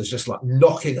Harris was just like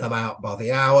knocking them out by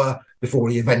the hour before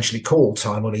he eventually called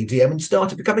time on EDM and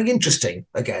started becoming interesting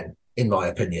again, in my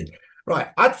opinion. Right,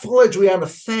 I'd followed Rihanna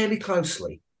fairly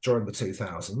closely during the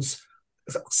 2000s.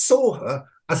 I saw her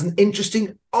as an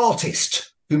interesting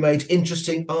artist who made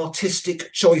interesting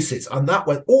artistic choices. And that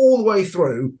went all the way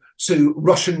through to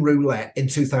Russian Roulette in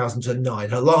 2009,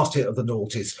 her last hit of the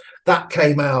noughties. That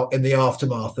came out in the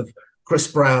aftermath of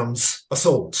Chris Brown's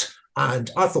Assault.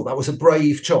 And I thought that was a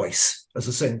brave choice as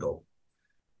a single.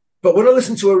 But when I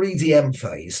listen to her EDM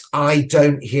phase, I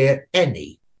don't hear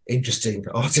any interesting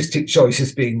artistic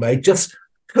choices being made, just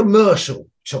commercial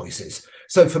choices.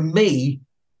 So for me,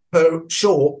 her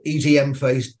short EDM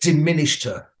phase diminished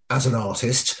her as an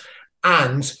artist,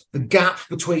 and the gap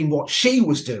between what she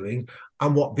was doing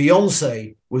and what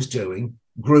Beyonce was doing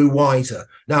grew wider.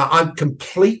 Now, I'm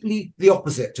completely the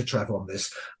opposite to Trev on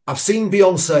this. I've seen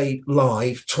Beyonce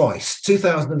live twice,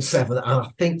 2007 and I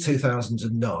think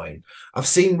 2009. I've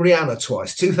seen Rihanna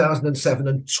twice, 2007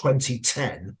 and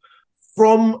 2010.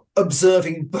 From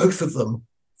observing both of them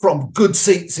from good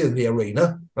seats in the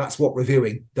arena, that's what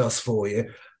reviewing does for you,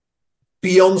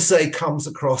 Beyonce comes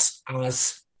across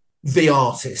as the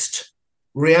artist.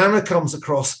 Rihanna comes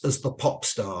across as the pop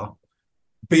star.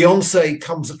 Beyonce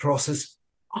comes across as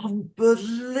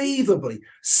unbelievably,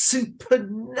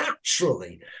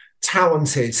 supernaturally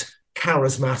talented,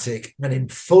 charismatic, and in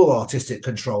full artistic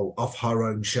control of her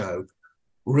own show.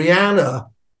 Rihanna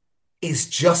is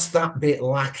just that bit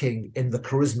lacking in the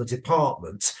charisma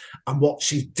department. And what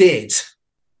she did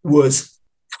was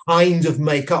kind of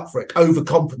make up for it,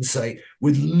 overcompensate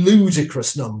with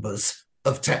ludicrous numbers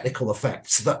of technical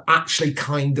effects that actually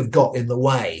kind of got in the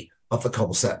way of the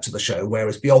concept of the show,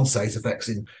 whereas Beyonce's effects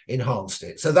enhanced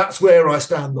it. So that's where I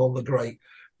stand on the great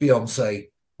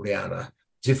Beyonce-Rihanna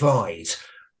divide.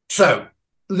 So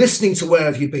listening to Where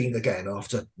Have You Been again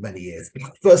after many years,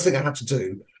 first thing I had to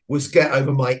do was get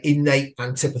over my innate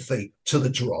antipathy to the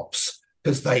drops,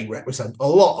 because they represent a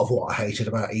lot of what I hated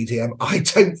about EDM. I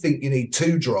don't think you need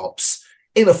 2 drops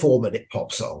in a 4-minute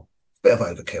pop song. Bit of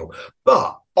overkill.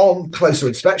 But on closer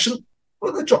inspection,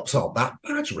 well, the drops aren't that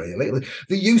bad, really.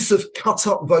 The use of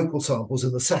cut-up vocal samples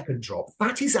in the second drop,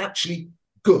 that is actually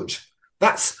good.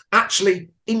 That's actually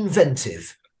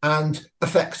inventive and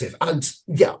effective. And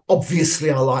yeah, obviously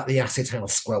I like the acid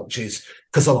house squelches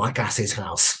because I like acid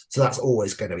house. So that's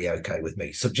always going to be okay with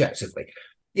me, subjectively.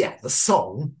 Yeah, the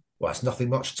song, well, it's nothing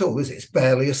much at all, is it? It's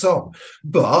barely a song.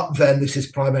 But then this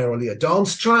is primarily a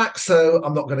dance track, so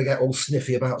I'm not going to get all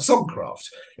sniffy about songcraft.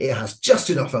 It has just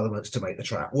enough elements to make the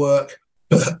track work,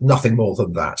 but nothing more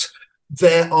than that.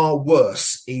 There are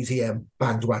worse EDM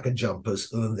bandwagon jumpers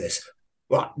than this.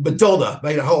 Right, Madonna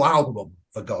made a whole album,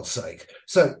 for God's sake.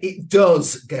 So it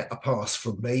does get a pass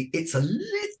from me. It's a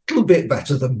little bit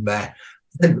better than meh.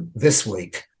 And this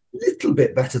week, little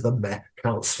bit better than meh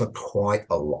counts for quite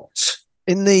a lot.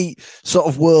 In the sort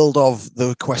of world of the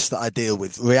requests that I deal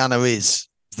with, Rihanna is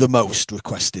the most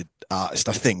requested artist,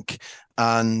 I think.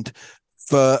 And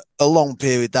for a long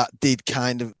period, that did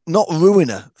kind of not ruin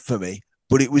her for me,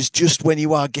 but it was just when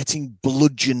you are getting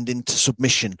bludgeoned into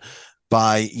submission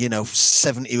by,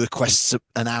 70 requests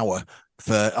an hour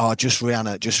for, just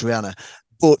Rihanna, just Rihanna.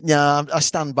 But yeah, I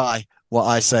stand by what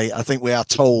I say. I think we are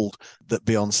told that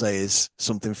Beyonce is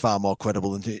something far more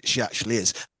credible than she actually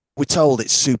is. We're told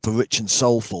it's super rich and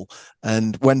soulful.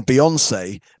 And when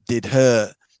Beyonce did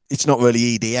her, it's not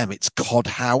really EDM, it's Cod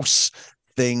House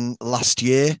thing last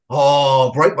year.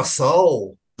 Oh, break my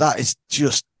soul. That is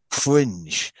just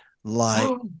cringe,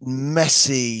 like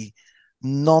messy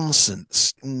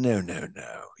nonsense. No.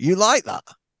 You like that?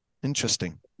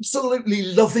 Interesting. Absolutely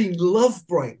love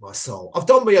Break My Soul. I've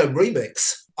done my own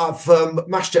remix. I've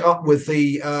mashed it up with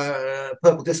the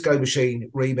Purple Disco Machine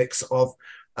remix of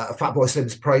Fatboy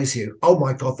Slim's Praise You. Oh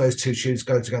my God, those two tunes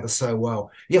go together so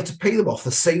well. You have to pee them off the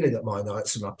ceiling at my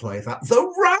nights when I play that.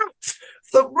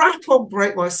 The rap on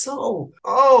Break My Soul.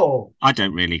 Oh. I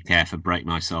don't really care for Break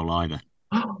My Soul either.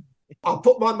 I'll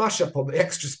put my mashup on the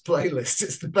extras playlist.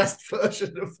 It's the best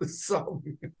version of the song.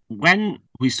 When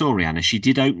we saw Rihanna, she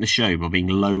did open the show by being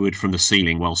lowered from the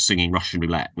ceiling while singing Russian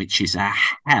Roulette, which is a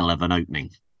hell of an opening.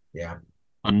 Yeah.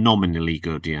 Phenomenally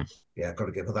good, yeah. Yeah, got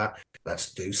to give her that.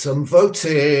 Let's do some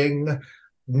voting.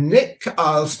 Nick,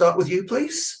 I'll start with you,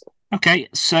 please. Okay,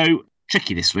 so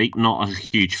tricky this week. Not a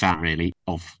huge fan, really,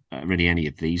 of really any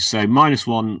of these. So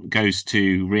 -1 goes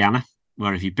to Rihanna.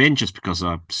 Where have you been? Just because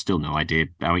I've still no idea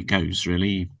how it goes,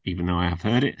 really, even though I have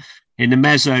heard it. In the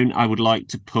mezzone, I would like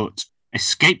to put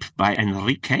Escape by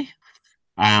Enrique.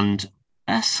 And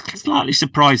slightly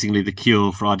surprisingly, The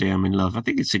Cure, Friday I'm in Love. I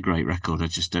think it's a great record. I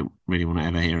just don't really want to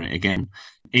ever hear it again.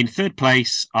 In third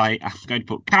place, I am going to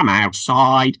put Come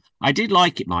Outside. I did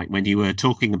like it, Mike, when you were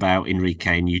talking about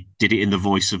Enrique and you did it in the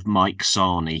voice of Mike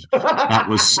Sarne. That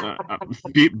was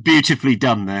beautifully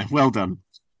done there. Well done.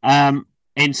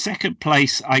 In second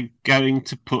place, I'm going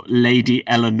to put Lady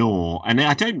Eleanor. And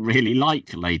I don't really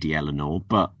like Lady Eleanor,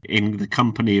 but in the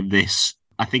company of this,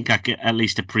 I think I can at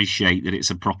least appreciate that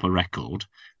it's a proper record.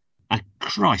 And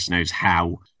Christ knows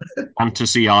how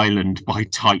Fantasy Island by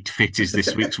Tight Fit is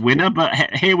this week's winner. But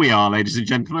here we are, ladies and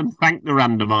gentlemen. Thank the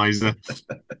randomizer.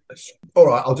 All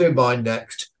right, I'll do mine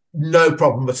next. No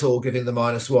problem at all giving the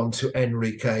 -1 to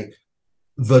Enrique,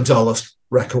 the dullest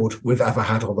record we've ever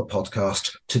had on the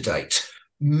podcast to date.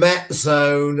 Met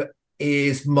Zone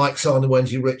is Mike Sarne,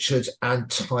 Wendy Richards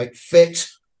and Tight Fit.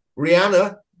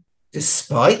 Rihanna,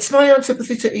 despite my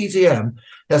antipathy to EDM,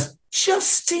 has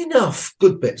just enough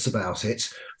good bits about it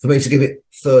for me to give it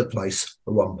third place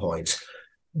for 1 point.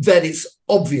 Then it's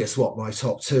obvious what my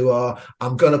top two are.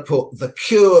 I'm going to put The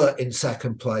Cure in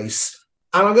second place,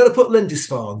 and I'm going to put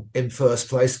Lindisfarne in first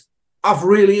place. I've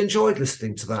really enjoyed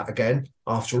listening to that again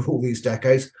after all these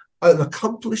decades. An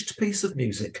accomplished piece of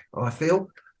music, I feel.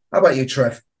 How about you,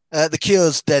 Trev? The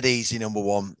Cure's dead easy, number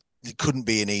one. It couldn't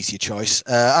be an easier choice.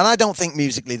 And I don't think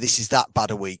musically this is that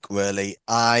bad a week, really.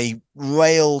 I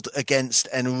railed against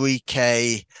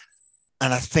Enrique,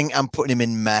 and I think I'm putting him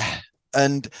in meh.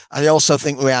 And I also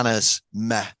think Rihanna's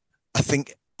meh. I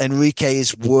think Enrique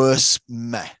is worse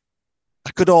meh.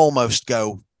 I could almost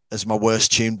go as my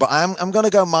worst tune, but I'm going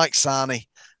to go Mike Sarne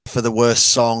for the worst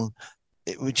song.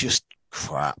 It was just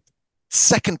crap.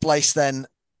 Second place, then,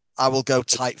 I will go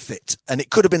Tight Fit. And it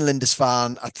could have been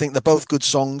Lindisfarne. I think they're both good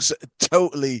songs,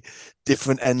 totally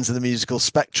different ends of the musical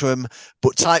spectrum.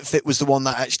 But Tight Fit was the one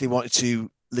that I actually wanted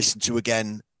to listen to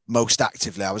again most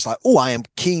actively. I was like, oh, I am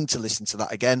keen to listen to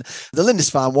that again. The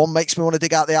Lindisfarne one makes me want to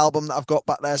dig out the album that I've got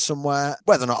back there somewhere.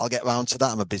 Whether or not I'll get around to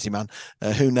that, I'm a busy man.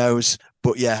 Who knows?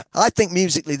 But yeah, I think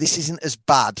musically this isn't as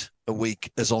bad a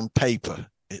week as on paper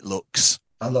it looks.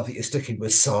 I love that you're sticking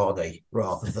with Sarne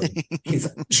rather than his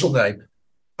actual name.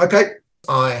 Okay,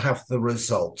 I have the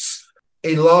results.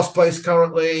 In last place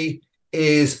currently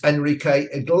is Enrique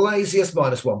Iglesias,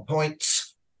 -1 point.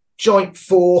 Joint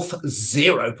fourth,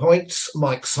 0 points,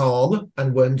 Mike Sarne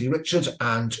and Wendy Richards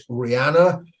and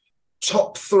Rihanna.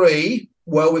 Top three,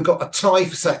 well, we've got a tie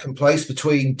for second place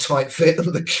between Tight Fit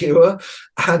and The Cure,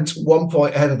 and 1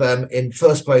 point ahead of them in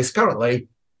first place currently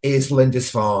is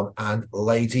Lindisfarne and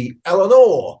Lady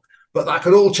Eleanor. But that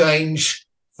could all change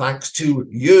thanks to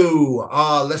you,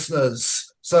 our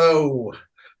listeners. So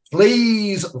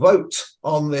please vote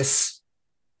on this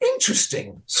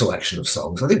interesting selection of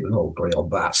songs. I think we can all agree on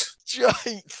that.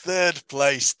 Joint third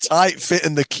place, Tight Fit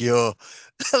and The Cure.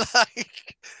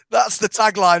 That's the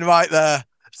tagline right there.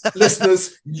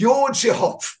 Listeners, your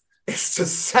job is to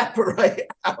separate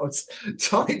out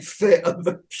Tight Fit and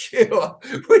The Cure,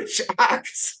 which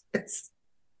acts as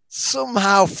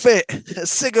somehow fit a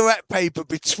cigarette paper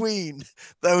between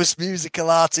those musical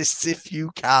artists if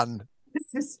you can.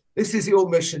 This is your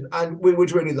mission, and we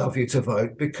would really love you to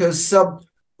vote because, well,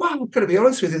 I'm going to be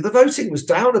honest with you, the voting was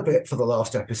down a bit for the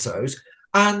last episode,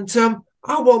 and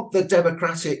I want the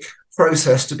democratic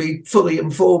process to be fully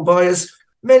informed by as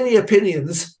many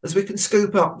opinions as we can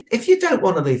scoop up. If you don't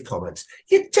want to leave comments,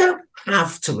 you don't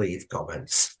have to leave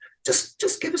comments.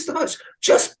 Just give us the votes.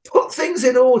 Just put things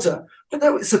in order. I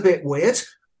know it's a bit weird,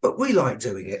 but we like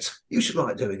doing it. You should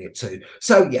like doing it too.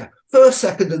 So yeah, first,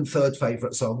 second and third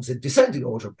favourite songs in descending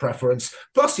order of preference,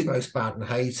 plus your most bad and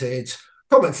hated.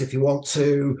 Comments if you want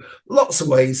to. Lots of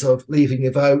ways of leaving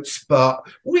your votes, but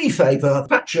we favour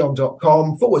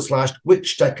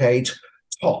patreon.com/which decade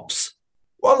tops.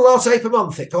 $1 per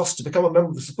month it costs to become a member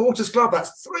of the Supporters Club.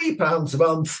 That's £3 a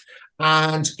month.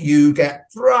 And you get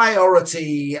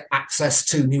priority access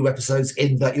to new episodes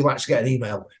in that you'll actually get an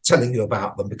email telling you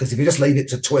about them. Because if you just leave it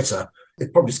to Twitter,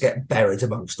 it'll probably just get buried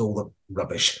amongst all the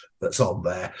rubbish that's on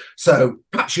there. So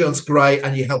Patreon's great,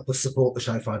 and you help us support the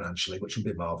show financially, which would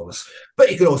be marvellous.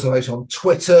 But you can also vote on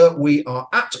Twitter. We are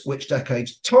at Which Decade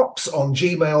Tops. On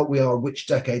Gmail, we are Which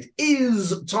Decade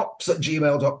Is Tops at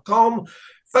gmail.com.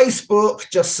 Facebook,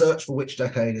 just search for Which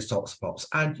Decade Is Tops Pops,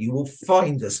 and you will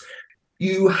find us.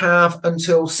 You have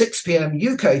until 6 p.m.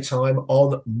 UK time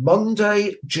on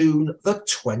Monday, June the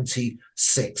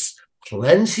 26th.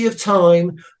 Plenty of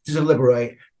time to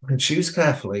deliberate and choose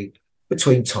carefully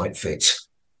between Tight Fit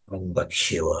and The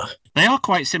Cure. They are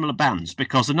quite similar bands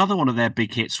because another one of their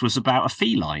big hits was about a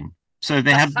feline. So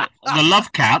they had the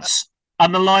Love Cats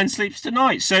and the Lion Sleeps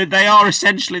Tonight. So they are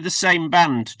essentially the same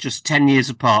band, just 10 years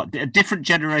apart. Different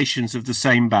generations of the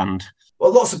same band.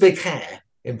 Well, lots of big hair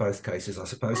in both cases, I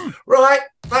suppose. Right,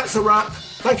 that's a wrap.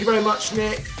 Thank you very much,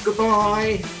 Nick.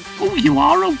 Goodbye. Oh, you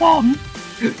are a one.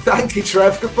 Thank you,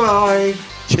 Trev. Goodbye.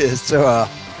 Cheers to her.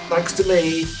 Thanks to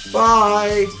me.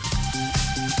 Bye.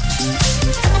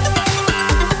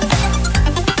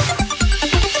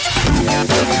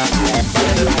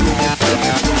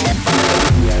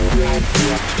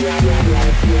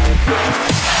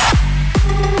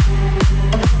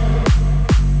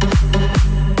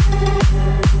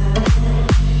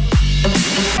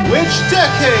 Which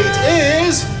decade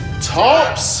is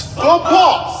Tops for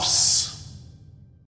Pops?